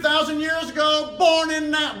Palestine 2,000 years ago, born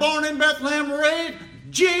in Bethlehem, raised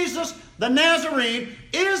Jesus the Nazarene,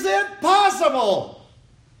 is it possible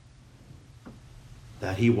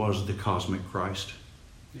that he was the cosmic Christ?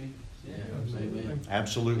 Yeah. Amen.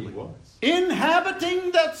 Absolutely. He was.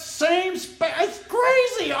 Inhabiting that same space. It's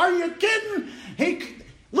crazy. Are you kidding?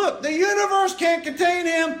 Look, the universe can't contain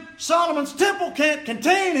him. Solomon's temple can't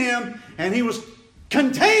contain him. And he was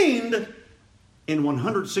contained in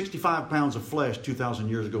 165 pounds of flesh 2,000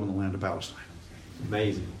 years ago in the land of Palestine.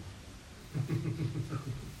 Amazing.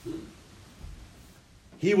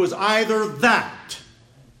 He was either that,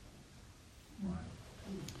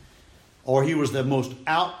 or he was the most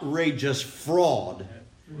outrageous fraud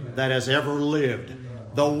that has ever lived.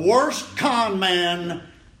 The worst con man,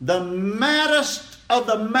 the maddest of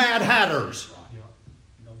the Mad Hatters.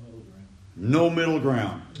 No middle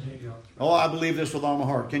ground. Oh, I believe this with all my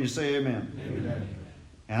heart. Can you say amen? Amen.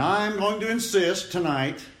 And I'm going to insist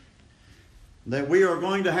tonight that we are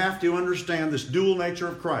going to have to understand this dual nature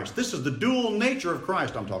of Christ. This is the dual nature of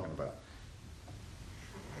Christ I'm talking about.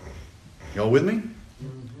 Y'all with me?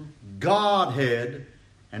 Godhead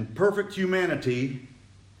and perfect humanity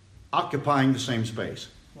occupying the same space.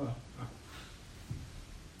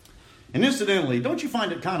 And incidentally, don't you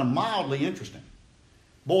find it kind of mildly interesting?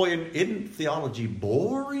 Boy, isn't theology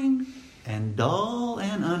boring and dull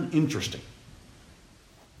and uninteresting?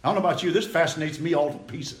 I don't know about you, this fascinates me all to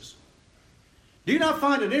pieces. Do you not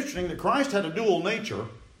find it interesting that Christ had a dual nature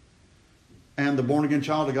and the born-again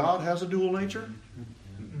child of God has a dual nature?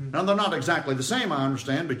 Now, they're not exactly the same, I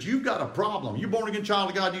understand, but you've got a problem. You're born-again child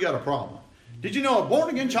of God, you got a problem. Did you know a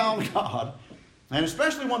born-again child of God, and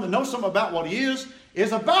especially one that knows something about what he is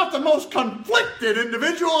about the most conflicted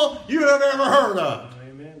individual you have ever heard of.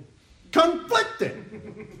 Amen. Conflicted.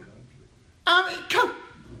 I mean,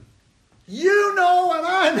 you know and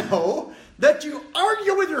I know that you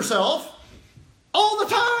argue with yourself all the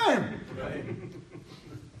time. Right.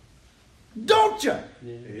 Don't you?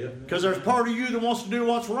 Yeah. Because there's part of you that wants to do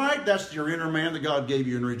what's right. That's your inner man that God gave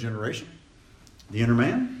you in regeneration. The inner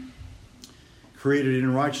man, created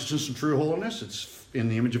in righteousness and true holiness. It's in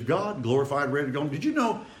the image of God, glorified, ready to go. Did you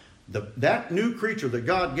know that new creature that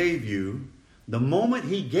God gave you, the moment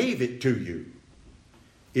He gave it to you,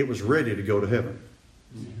 it was ready to go to heaven.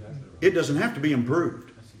 It doesn't have to be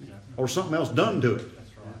improved or something else done to it.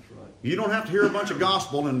 You don't have to hear a bunch of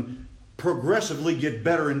gospel and progressively get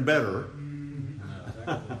better and better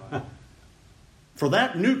for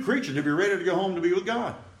that new creature to be ready to go home to be with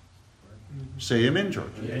God. Say amen,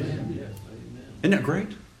 church. Isn't that great?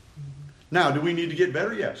 Now, do we need to get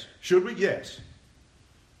better? Yes. Should we? Yes.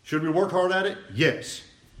 Should we work hard at it? Yes.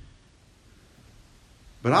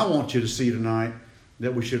 But I want you to see tonight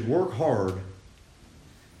that we should work hard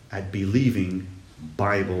at believing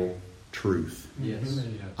Bible truth. Yes.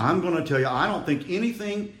 I'm going to tell you, I don't think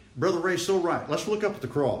anything, Brother Ray's so right. Let's look up at the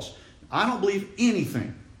cross. I don't believe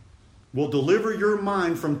anything will deliver your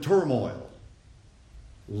mind from turmoil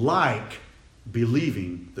like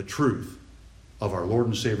believing the truth of our Lord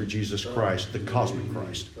and Savior Jesus Christ, the cosmic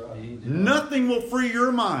Christ. Nothing will free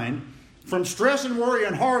your mind from stress and worry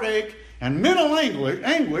and heartache and mental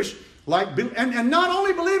anguish like, and not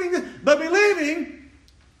only believing this, but believing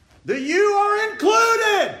that you are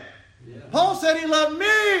included. Yeah. Paul said He loved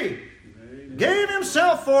me, gave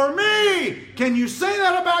Himself for me. Can you say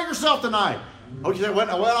that about yourself tonight? Oh, you say, well,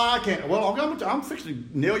 I can't. Well, I'm fixing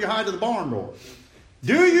to nail you high to the barn door.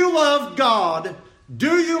 Do you love God?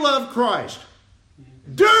 Do you love Christ?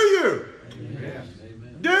 Do you? Yes.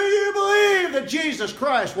 Do you believe that Jesus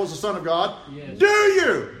Christ was the Son of God? Yes. Do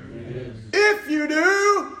you? Yes. If you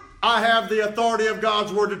do, I have the authority of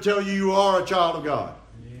God's Word to tell you you are a child of God.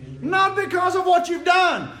 Not because of what you've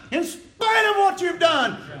done. In spite of what you've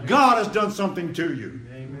done, God has done something to you.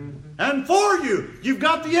 And for you, you've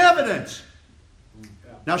got the evidence.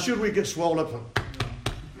 Now, should we get swelled up?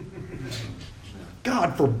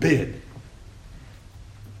 God forbid.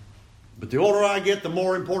 But the older I get, the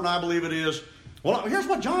more important I believe it is. Well, here's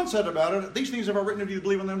what John said about it. These things have I written of you to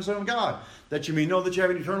believe in the name of the Son of God, that you may know that you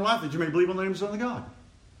have an eternal life, that you may believe in the name of the Son of God.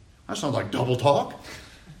 That sounds like double talk.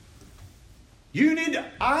 You need to,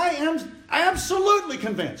 I am absolutely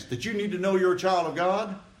convinced that you need to know you're a child of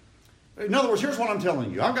God. In other words, here's what I'm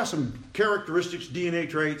telling you. I've got some characteristics, DNA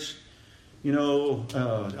traits. You know,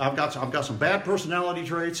 I've got some bad personality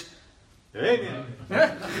traits. Amen.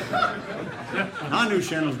 I knew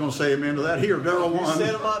Shannon was going to say amen to that. Here, Daryl You won.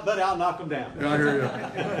 set them up, but I'll knock them down. I hear you.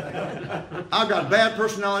 I've got bad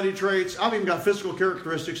personality traits. I've even got physical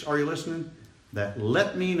characteristics. Are you listening? That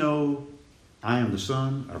let me know I am the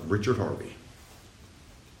son of Richard Harvey.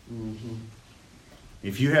 Mm-hmm.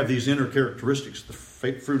 If you have these inner characteristics, the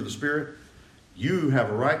fruit of the Spirit, you have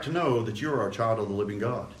a right to know that you are a child of the living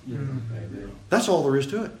God. Mm-hmm. That's all there is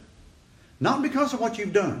to it. Not because of what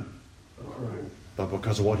you've done, but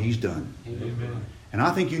because of what He's done. Amen. And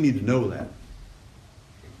I think you need to know that.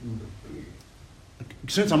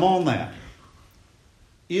 Since I'm on that,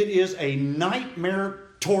 it is a nightmare,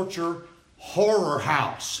 torture, horror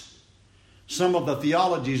house. Some of the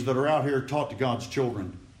theologies that are out here taught to God's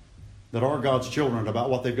children, that are God's children, about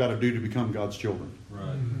what they've got to do to become God's children. Right.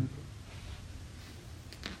 Mm-hmm.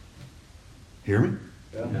 Hear me?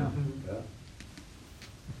 Yeah. Yeah.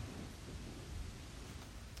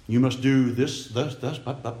 You must do this,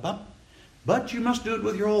 but you must do it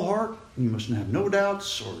with your whole heart. You must have no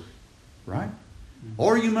doubts, right?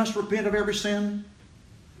 Or you must repent of every sin.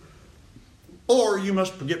 Or you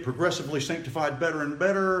must get progressively sanctified better and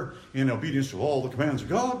better in obedience to all the commands of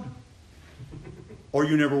God. Or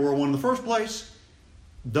you never were one in the first place.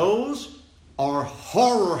 Those are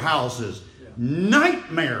horror houses,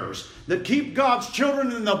 nightmares that keep God's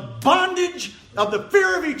children in the bondage of the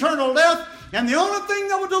fear of eternal death. And the only thing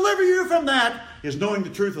that will deliver you from that is knowing the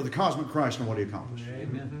truth of the cosmic Christ and what He accomplished.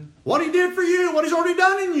 Amen. What He did for you, what He's already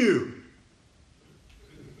done in you.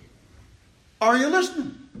 Are you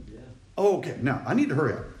listening? Yeah. Okay, now I need to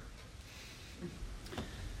hurry up.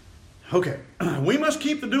 Okay, we must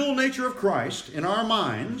keep the dual nature of Christ in our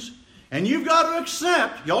minds, and you've got to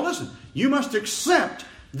accept, y'all listen, you must accept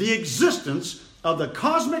the existence of the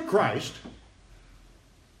cosmic Christ,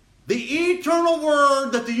 the eternal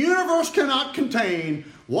Word that the universe cannot contain,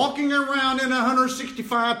 walking around in a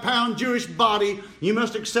 165-pound Jewish body. You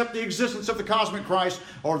must accept the existence of the cosmic Christ,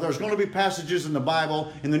 or there's going to be passages in the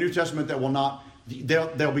Bible, in the New Testament, that will not,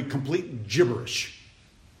 they'll be complete gibberish.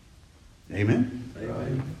 Amen?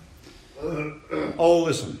 Amen. Oh,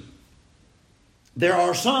 listen. There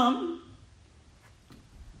are some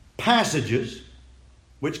passages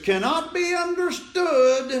which cannot be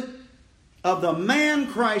understood of the man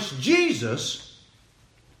Christ Jesus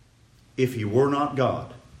if He were not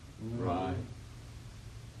God. Right.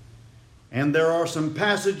 And there are some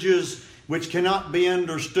passages which cannot be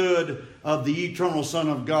understood of the eternal Son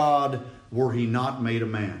of God were He not made a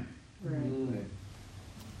man. Right.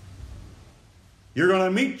 You're going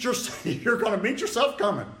to meet yourself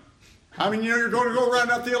coming. I mean, you're going to go around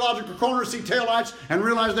that theological corner, see taillights, and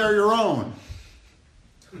realize they're your own.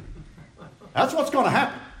 That's what's going to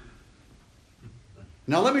happen.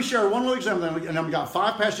 Now, let me share one little example, and I've got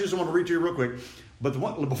 5 passages I want to read to you real quick. But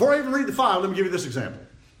before I even read the 5, let me give you this example.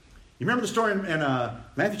 You remember the story in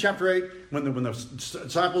Matthew chapter 8 when the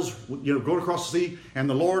disciples go across the sea and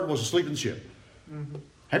the Lord was asleep in the ship? Mm-hmm.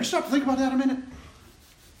 Have you stopped to think about that a minute?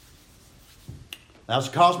 That's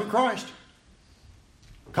cosmic Christ.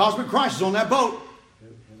 Cosmic Christ is on that boat.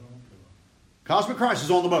 Cosmic Christ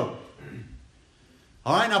is on the boat.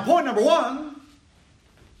 All right, now point number 1.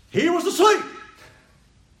 He was asleep.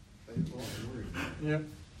 Yeah.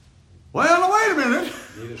 Well, now wait a minute.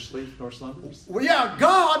 Neither sleep nor slumbers. Well, yeah,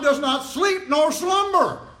 God does not sleep nor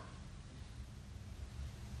slumber.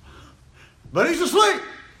 But He's asleep.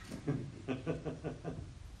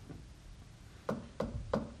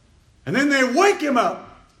 And then they wake Him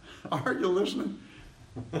up. Are you listening?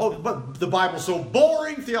 Oh, but the Bible's so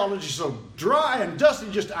boring, theology's so dry and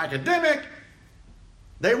dusty, just academic.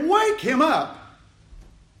 They wake Him up,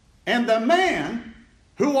 and the man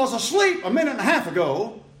who was asleep a minute and a half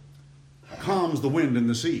ago calms the wind and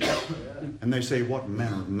the sea. And they say, what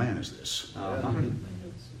manner of man is this?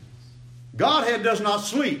 Godhead does not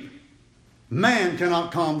sleep. Man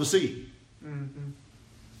cannot calm the sea.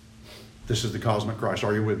 This is the cosmic Christ.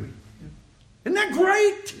 Are you with me? Isn't that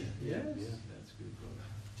great? Yes. That's good.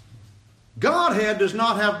 Godhead does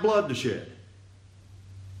not have blood to shed.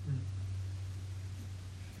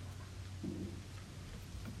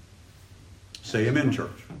 Say amen,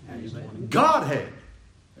 church. Godhead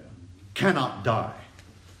cannot die.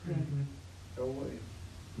 No way.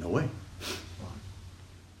 No way.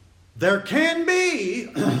 There can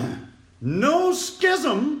be no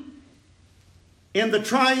schism in the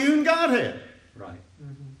triune Godhead. Right.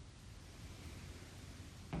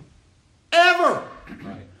 Ever.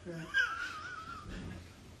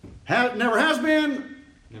 Right. Never has been.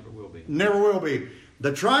 Never will be. Never will be.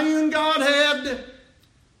 The triune Godhead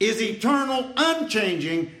is eternal,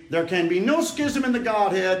 unchanging. There can be no schism in the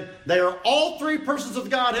Godhead. They are all 3 persons of the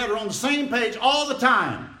Godhead are on the same page all the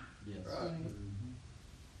time. Yes. Right.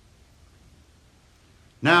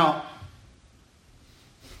 Now,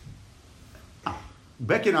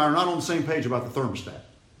 Becky and I are not on the same page about the thermostat.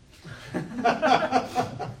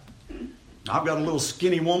 I've got a little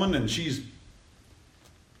skinny woman and she's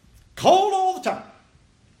cold all the time.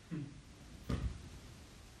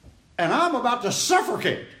 And I'm about to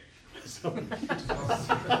suffocate.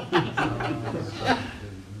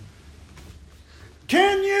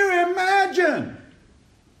 Can you imagine?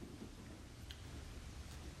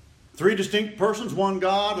 3 distinct persons, one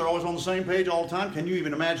God, they're always on the same page all the time. Can you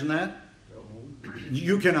even imagine that?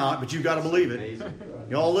 You cannot, but you've got to believe it.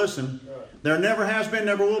 Y'all listen. There never has been,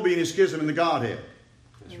 never will be any schism in the Godhead.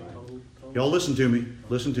 That's right. Y'all listen to me.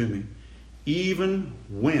 Listen to me. Even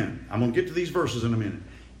when, I'm going to get to these verses in a minute.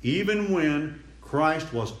 Even when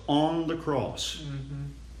Christ was on the cross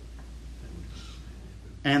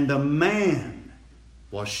and the man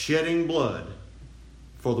was shedding blood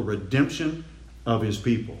for the redemption of His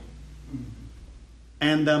people.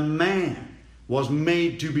 And the man was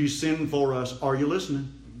made to be sin for us. Are you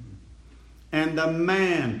listening? And the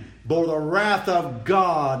man bore the wrath of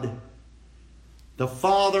God. The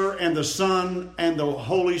Father and the Son and the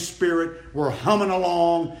Holy Spirit were humming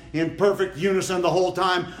along in perfect unison the whole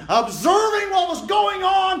time, observing what was going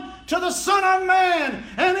on to the Son of Man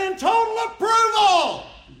and in total approval.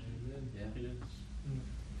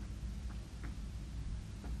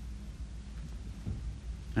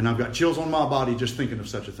 And I've got chills on my body just thinking of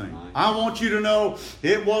such a thing. I want you to know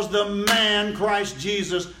it was the man, Christ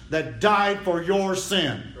Jesus, that died for your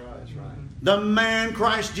sin. That's right. The man,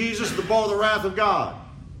 Christ Jesus, that bore the wrath of God.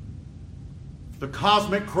 The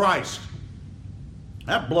cosmic Christ.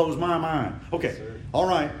 That blows my mind. Okay, all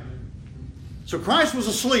right. So Christ was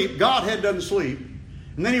asleep. Godhead doesn't sleep.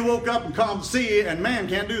 And then He woke up and calmed the sea, and man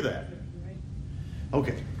can't do that.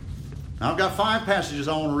 Okay. Now I've got 5 passages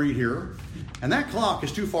I want to read here. And that clock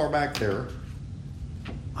is too far back there.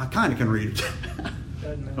 I kind of can read it.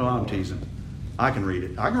 Oh, I'm teasing. I can read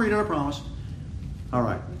it. I can read it, I promise. All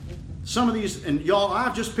right. Some of these, and y'all,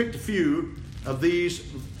 I've just picked a few of these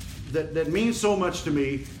that mean so much to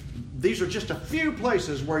me. These are just a few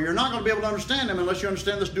places where you're not going to be able to understand them unless you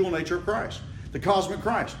understand this dual nature of Christ. The cosmic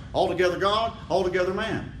Christ. Altogether God, altogether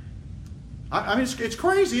man. I mean, it's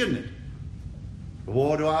crazy, isn't it?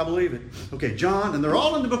 Boy, do I believe it. Okay, John, and they're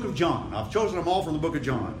all in the book of John. I've chosen them all from the book of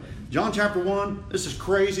John. John chapter 1, this is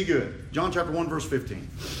crazy good. John chapter 1, verse 15.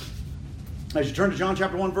 As you turn to John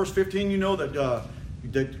chapter 1, verse 15, you know that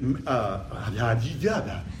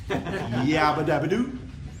yabba-dabba-doo.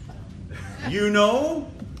 You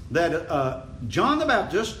know that John the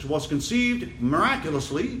Baptist was conceived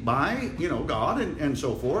miraculously by, God and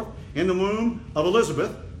so forth, in the womb of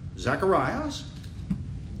Elizabeth, Zacharias,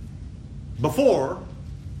 before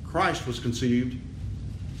Christ was conceived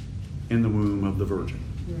in the womb of the Virgin.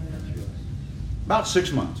 About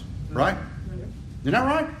 6 months, right? Isn't that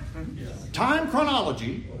right? Time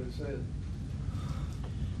chronology. What it said.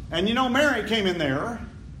 And Mary came in there,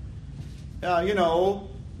 to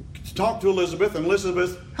talk to Elizabeth. And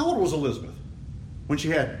Elizabeth, how old was Elizabeth when she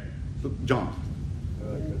had John?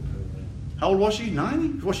 How old was she?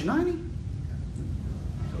 90? Was she 90?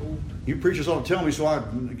 You preachers ought to tell me, so I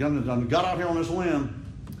got out here on this limb.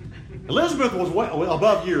 Elizabeth was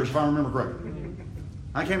above years, if I remember correctly.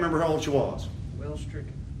 I can't remember how old she was.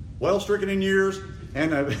 Well stricken in years.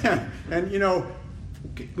 And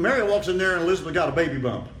Mary walks in there and Elizabeth got a baby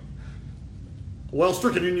bump. Well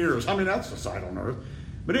stricken in years. I mean, that's a sight on earth.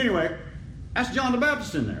 But anyway, that's John the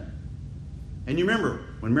Baptist in there. And you remember,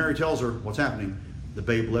 when Mary tells her what's happening, the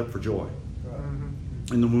babe leapt for joy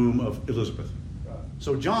in the womb of Elizabeth. Right.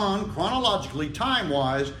 So John, chronologically,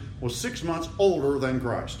 time-wise, was 6 months older than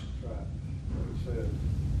Christ. Right. What it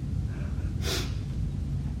said.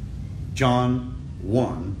 John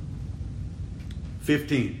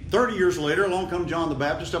 1:15. 30 years later, along comes John the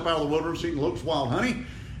Baptist up out of the wilderness eating locusts, wild honey,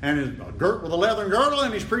 and is girt with a leathern girdle,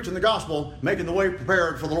 and he's preaching the gospel, making the way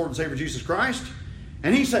prepared for the Lord and Savior Jesus Christ.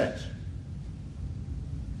 And he says,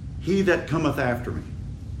 "He that cometh after me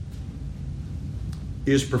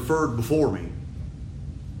is preferred before me,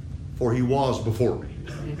 for he was before me."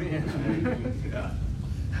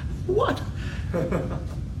 What?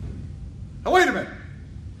 Now wait a minute.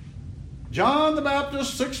 John the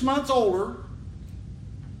Baptist, 6 months older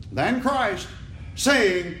than Christ,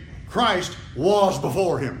 saying Christ was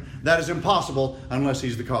before him. That is impossible unless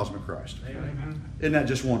he's the cosmic Christ. Amen. Isn't that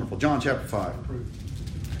just wonderful? John chapter 5.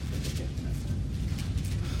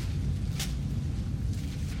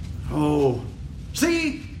 Oh,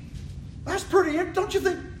 see, that's pretty, don't you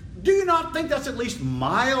think? Do you not think that's at least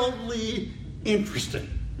mildly interesting?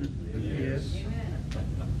 Yes.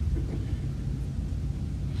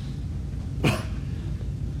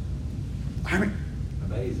 I mean,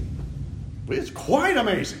 Amazing. it's quite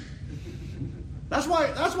amazing. That's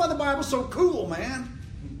why the Bible's so cool, man.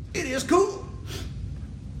 It is cool.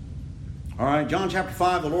 All right, John chapter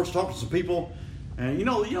 5, the Lord's talking to some people. And the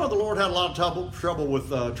Lord had a lot of trouble with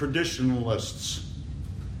traditionalists.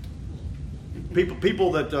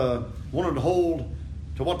 People that wanted to hold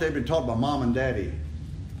to what they've been taught by mom and daddy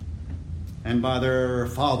and by their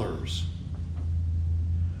fathers.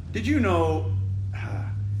 Did you know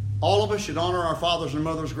all of us should honor our fathers and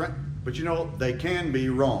mothers? But they can be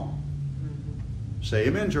wrong. Say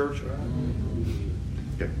amen, church.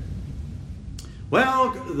 Okay.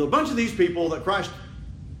 Well, the bunch of these people that Christ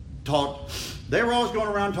taught, they were always going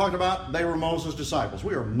around talking about they were Moses' disciples.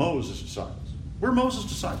 We are Moses' disciples. We're Moses'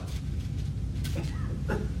 disciples.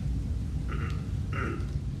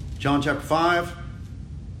 John chapter 5,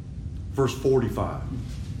 verse 45.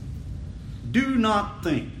 Do not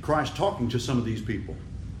think, Christ talking to some of these people.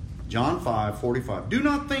 John 5:45. Do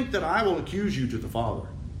not think that I will accuse you to the Father.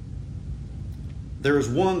 There is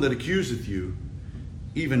one that accuseth you,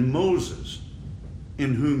 even Moses,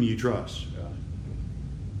 in whom ye trust.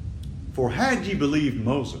 For had ye believed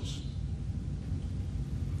Moses,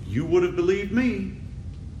 you would have believed me,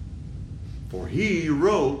 for he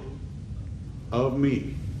wrote of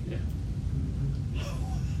me. Yeah.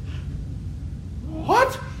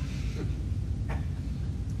 What?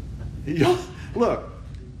 Look,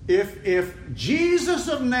 if Jesus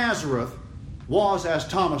of Nazareth was, as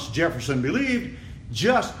Thomas Jefferson believed,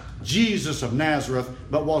 just Jesus of Nazareth,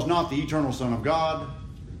 but was not the eternal Son of God,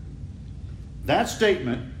 that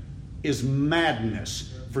statement is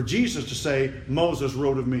madness for Jesus to say, Moses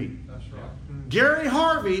wrote of me. That's right. Gary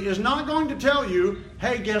Harvey is not going to tell you,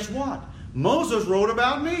 hey, guess what? Moses wrote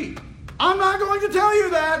about me. I'm not going to tell you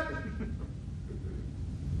that.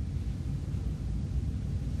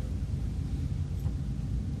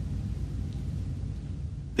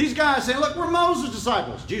 These guys say, look, we're Moses'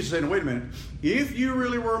 disciples. Jesus said, wait a minute. If you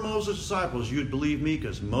really were Moses' disciples, you'd believe me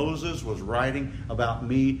because Moses was writing about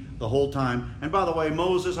me the whole time. And by the way,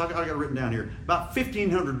 Moses, I got it written down here, about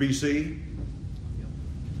 1500 BC.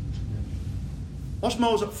 What's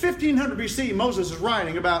Moses? 1500 BC, Moses is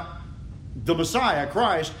writing about the Messiah,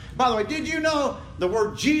 Christ. By the way, did you know the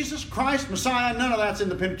word Jesus, Christ, Messiah, none of that's in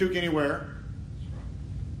the Pentateuch anywhere?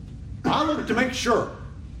 I looked to make sure.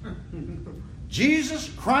 Jesus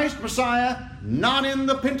Christ Messiah, not in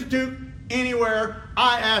the Pentateuch anywhere.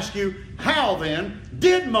 I ask you, how then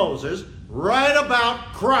did Moses write about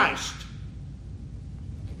Christ?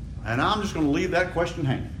 And I'm just going to leave that question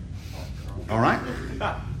hanging. All right?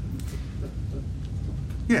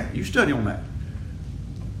 Yeah, you study on that.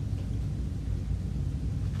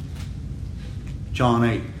 John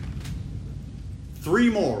 8. 3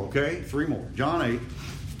 more, okay? 3 more. John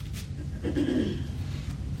 8.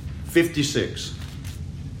 56.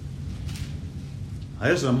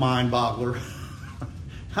 This is a mind boggler.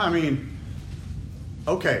 I mean,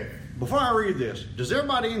 okay, before I read this, does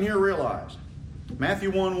everybody in here realize Matthew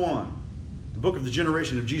 1:1, the book of the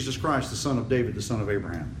generation of Jesus Christ, the son of David, the son of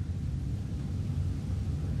Abraham?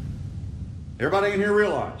 Everybody in here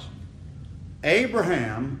realize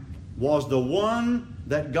Abraham was the one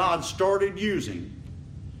that God started using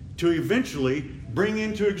to eventually bring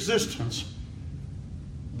into existence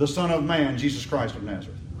the Son of Man, Jesus Christ of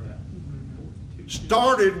Nazareth. It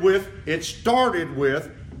started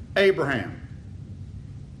with Abraham,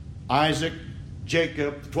 Isaac,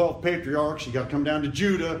 Jacob, the 12 patriarchs. You got to come down to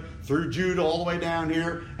Judah, through Judah all the way down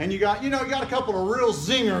here, and you got a couple of real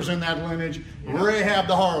zingers in that lineage. Yeah. Rahab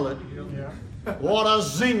the harlot. Yeah. What a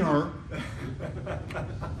zinger!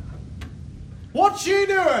 What's she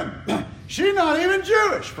doing? She's not even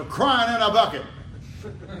Jewish, for crying in a bucket.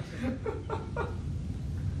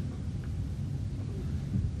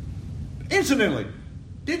 Incidentally,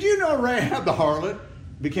 did you know Rahab the harlot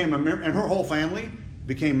became a member, and her whole family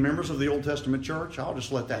became members of the Old Testament church? I'll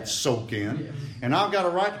just let that soak in. And I've got a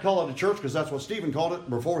right to call it a church because that's what Stephen called it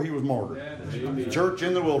before he was martyred. The church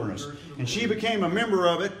in the wilderness. And she became a member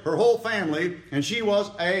of it, her whole family, and she was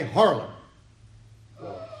a harlot.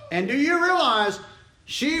 And do you realize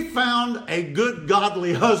she found a good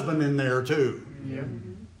godly husband in there too?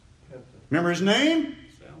 Remember his name?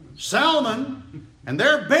 Salmon. And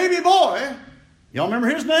their baby boy, y'all remember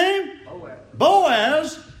his name?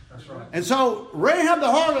 Boaz. That's right. And so Rahab the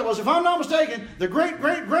harlot was, if I'm not mistaken, the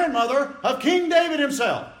great-great-grandmother of King David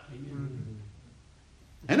himself.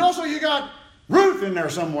 And also you got Ruth in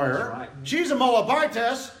there somewhere. Right. She's a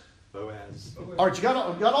Moabitess. Boaz. All right, you got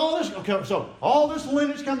all this. Okay, so all this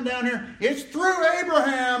lineage coming down here. It's through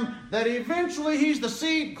Abraham that eventually he's the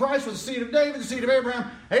seed. Christ was the seed of David, the seed of Abraham.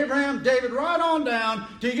 Abraham, David, right on down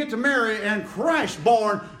till you get to Mary and Christ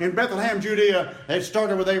born in Bethlehem, Judea. It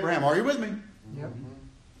started with Abraham. Are you with me? Yep.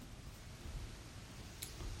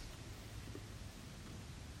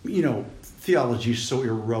 You know, theology is so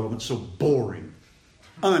irrelevant, so boring,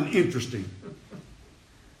 uninteresting.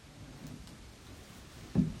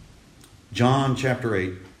 John chapter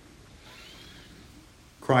 8.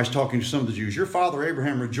 Christ talking to some of the Jews. Your father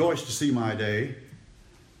Abraham rejoiced to see my day.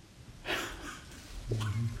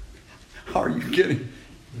 Are you kidding?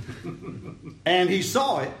 And he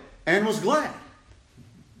saw it and was glad.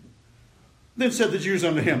 Then said the Jews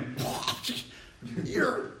unto him,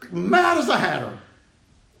 You're mad as a hatter.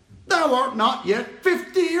 Thou art not yet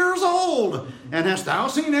 50 years old, and hast thou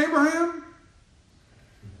seen Abraham?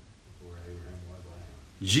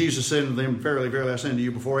 Jesus said to them, Verily, verily, I say unto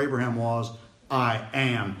you, before Abraham was, I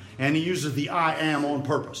am. And he uses the I am on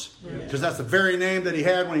purpose. Because that's the very name that he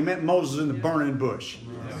had when he met Moses in the burning bush.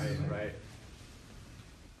 Right.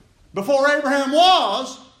 Before Abraham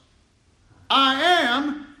was, I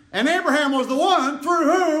am. And Abraham was the one through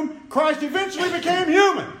whom Christ eventually became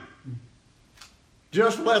human.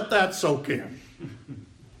 Just let that soak in.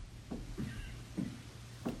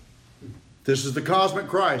 This is the cosmic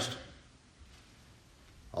Christ.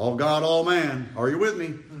 All God, all man. Are you with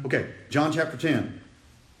me? Okay, John chapter 10.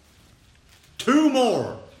 2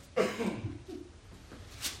 more.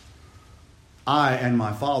 I and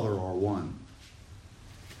my Father are one.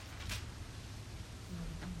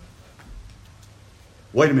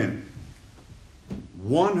 Wait a minute.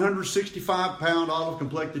 165-pound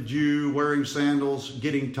olive-complected Jew wearing sandals,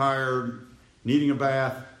 getting tired, needing a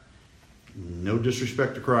bath. No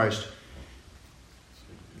disrespect to Christ.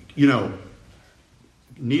 You know,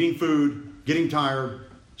 needing food, getting tired,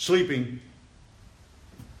 sleeping.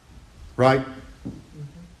 Right?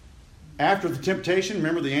 After the temptation,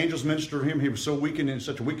 remember the angels ministered to him. He was so weakened, in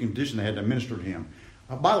such a weak condition, they had to minister to him.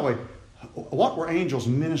 By the way, what were angels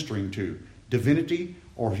ministering to? Divinity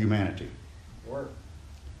or humanity? Work.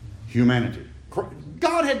 Humanity.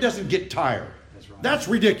 Godhead doesn't get tired. That's right. That's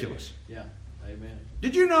ridiculous. Yeah. Amen.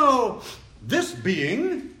 Did you know this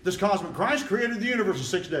being, this cosmic Christ, created the universe in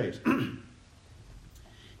 6 days?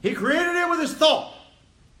 He created it with his thought.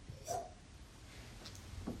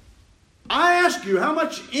 I ask you, how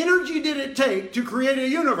much energy did it take to create a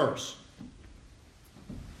universe?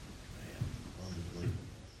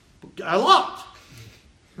 A lot.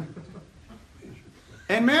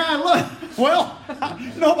 And may I love, well,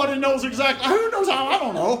 nobody knows exactly. Who knows how? I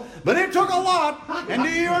don't know. But it took a lot. And do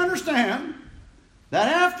you understand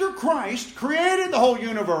that after Christ created the whole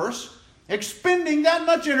universe, expending that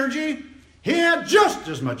much energy, he had just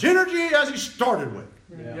as much energy as he started with.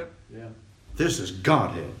 Yeah. Yep. Yeah. This is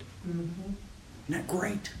Godhead. Isn't that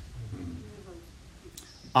great?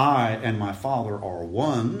 I and my Father are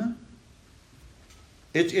one.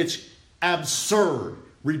 It's absurd,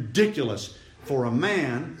 ridiculous for a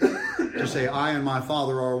man to say, I and my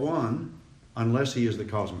Father are one, unless he is the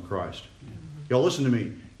cosmic Christ. Y'all listen to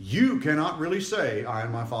me. You cannot really say, I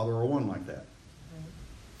and my Father are one like that.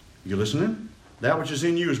 You listening? That which is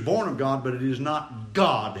in you is born of God, but it is not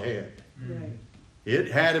Godhead. Right.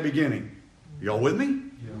 It had a beginning. Y'all with me?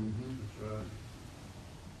 Yeah. That's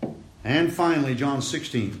right. And finally, John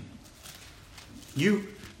 16.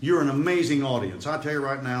 You're an amazing audience. I tell you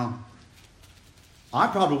right now, I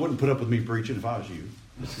probably wouldn't put up with me preaching if I was you.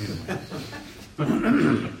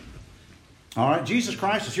 Anyway. All right, Jesus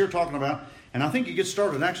Christ is here talking about, and I think he gets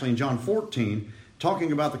started actually in John 14,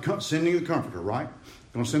 talking about sending the Comforter, right?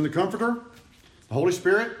 Going to send the Comforter, the Holy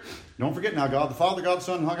Spirit. Don't forget now, God the Father, God the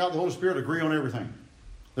Son, and God the Holy Spirit agree on everything.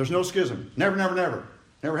 There's no schism. Never, never, never.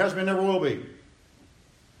 Never has been, never will be.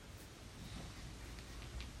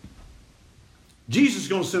 Jesus is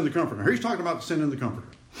going to send the Comforter. He's talking about sending the Comforter.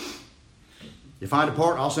 If I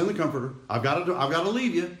depart, I'll send the Comforter. I've got to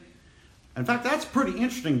leave you. In fact, that's pretty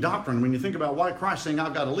interesting doctrine when you think about why Christ is saying,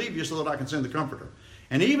 I've got to leave you so that I can send the Comforter.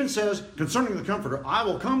 And he even says, concerning the Comforter, I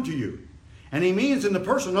will come to you. And he means in the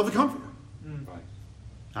person of the Comforter. Right.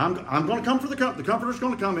 I'm going to come for the Comforter. The Comforter's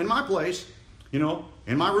going to come in my place, in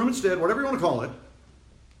my room instead, whatever you want to call it.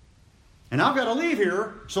 And I've got to leave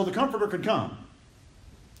here so the Comforter can come.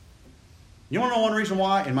 You want to know one reason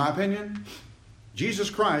why, in my opinion? Jesus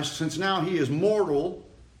Christ, since now he is mortal,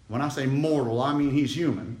 when I say mortal, I mean he's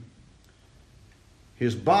human,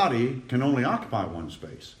 his body can only occupy one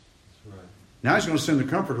space. That's right. Now he's going to send the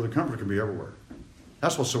Comforter. The Comforter can be everywhere.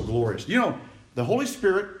 That's what's so glorious. The Holy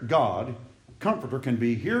Spirit, God, Comforter, can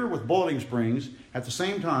be here with Boiling Springs at the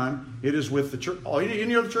same time it is with the church,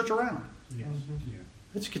 any other church around. Yes.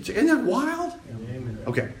 Isn't that wild? Amen.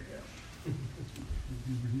 Okay.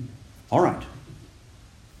 All right.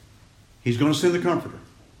 He's going to send the Comforter.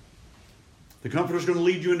 The Comforter is going to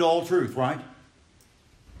lead you into all truth, right?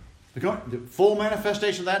 The full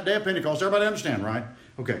manifestation of that day of Pentecost. Everybody understand, right?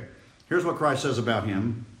 Okay. Here's what Christ says about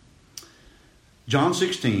him. John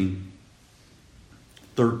 16,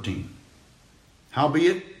 13.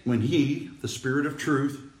 Howbeit, when he, the Spirit of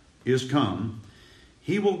truth, is come,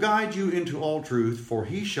 he will guide you into all truth, for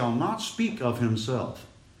he shall not speak of himself.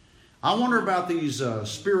 I wonder about these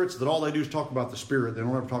spirits that all they do is talk about the Spirit. They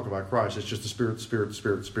don't ever talk about Christ. It's just the Spirit, the Spirit, the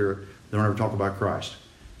Spirit, the Spirit. They don't ever talk about Christ.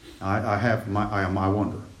 I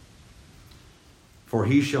wonder. For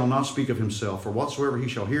he shall not speak of himself. For whatsoever he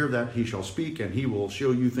shall hear, that he shall speak, and he will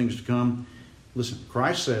show you things to come. Listen,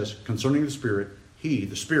 Christ says, concerning the Spirit, he,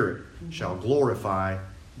 the Spirit, shall glorify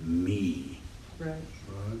me. Right.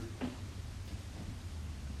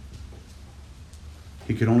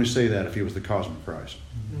 He could only say that if he was the cosmic Christ.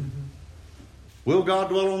 Mm-hmm. Will God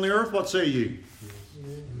dwell on the earth? What say ye?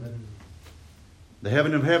 Amen. The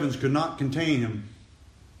heaven of heavens could not contain him.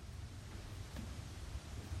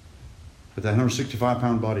 But that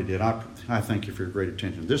 165-pound body did. I thank you for your great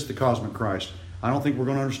attention. This is the cosmic Christ. I don't think we're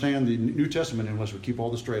going to understand the New Testament unless we keep all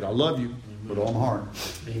this straight. I love you with all my heart.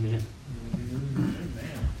 Amen.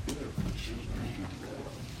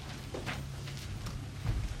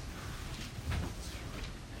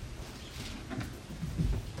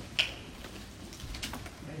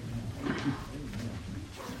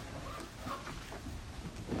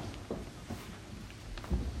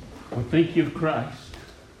 Well, think you of Christ.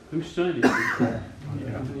 Whose son is he?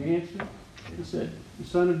 The answer? He said, the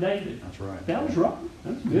son of David. That's right. That was right.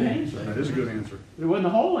 That's a good answer. That is a good answer. It wasn't the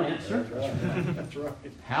whole answer. That's right.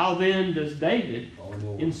 How then does David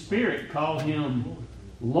in spirit call him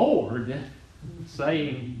Lord,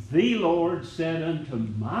 saying, the Lord said unto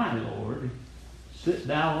my Lord, sit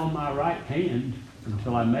thou on my right hand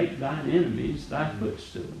until I make thine enemies thy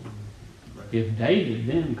footstool. If David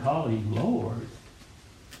then call him Lord,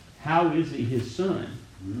 how is he his son?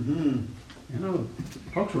 Mm-hmm.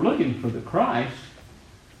 Folks were looking for the Christ,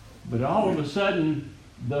 but all of a sudden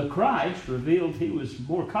the Christ revealed he was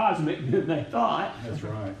more cosmic than they thought. That's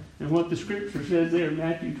right. And what the scripture says there in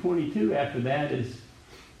Matthew 22 after that is,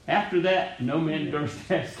 after that, no man durst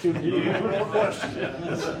ask him any more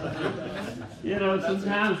questions.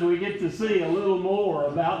 Sometimes we get to see a little more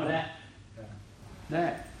about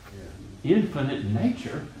that infinite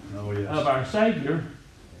nature Oh, yes. of our Savior.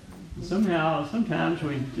 Sometimes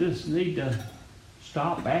we just need to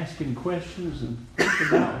stop asking questions and think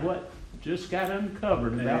about what just got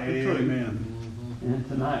uncovered about the truth. Amen. And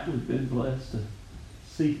tonight we've been blessed to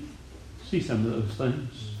see some of those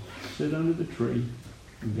things. Sit under the tree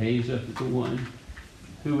and gaze up at the one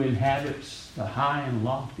who inhabits the high and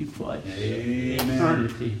lofty place,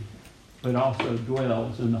 eternity, but also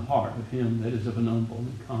dwells in the heart of him that is of an humble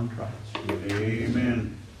and contrite spirit.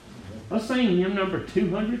 Amen. Let's sing hymn number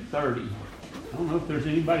 230. I don't know if there's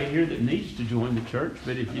anybody here that needs to join the church,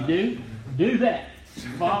 but if you do that.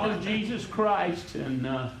 Follow Jesus Christ. And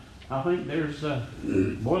I think there's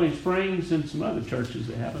Boiling Springs and some other churches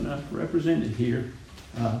that have enough represented here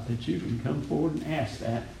that you can come forward and ask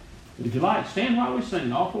that. But if you like, stand while we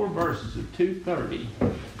sing all 4 verses of 230.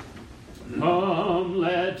 Come,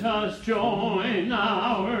 let us join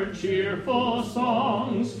our cheerful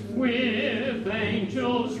songs with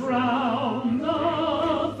angels round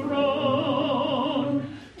the throne.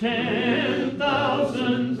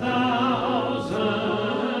 10,000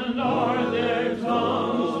 are their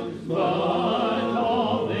tongues, but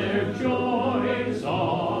all their joys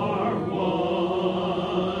are one.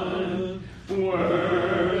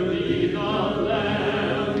 Worthy the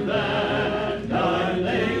Lamb that died,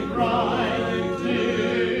 they cried,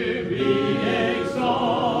 to be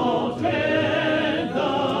exalted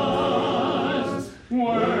thus.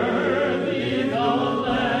 Worthy the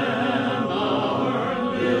Lamb,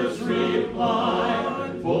 our lips reply,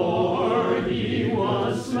 for he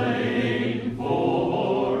was slain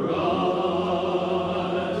for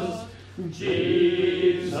us.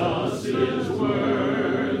 Jesus is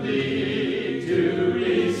worthy to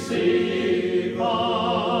receive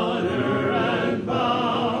honor and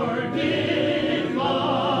power divine,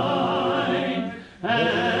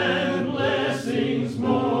 and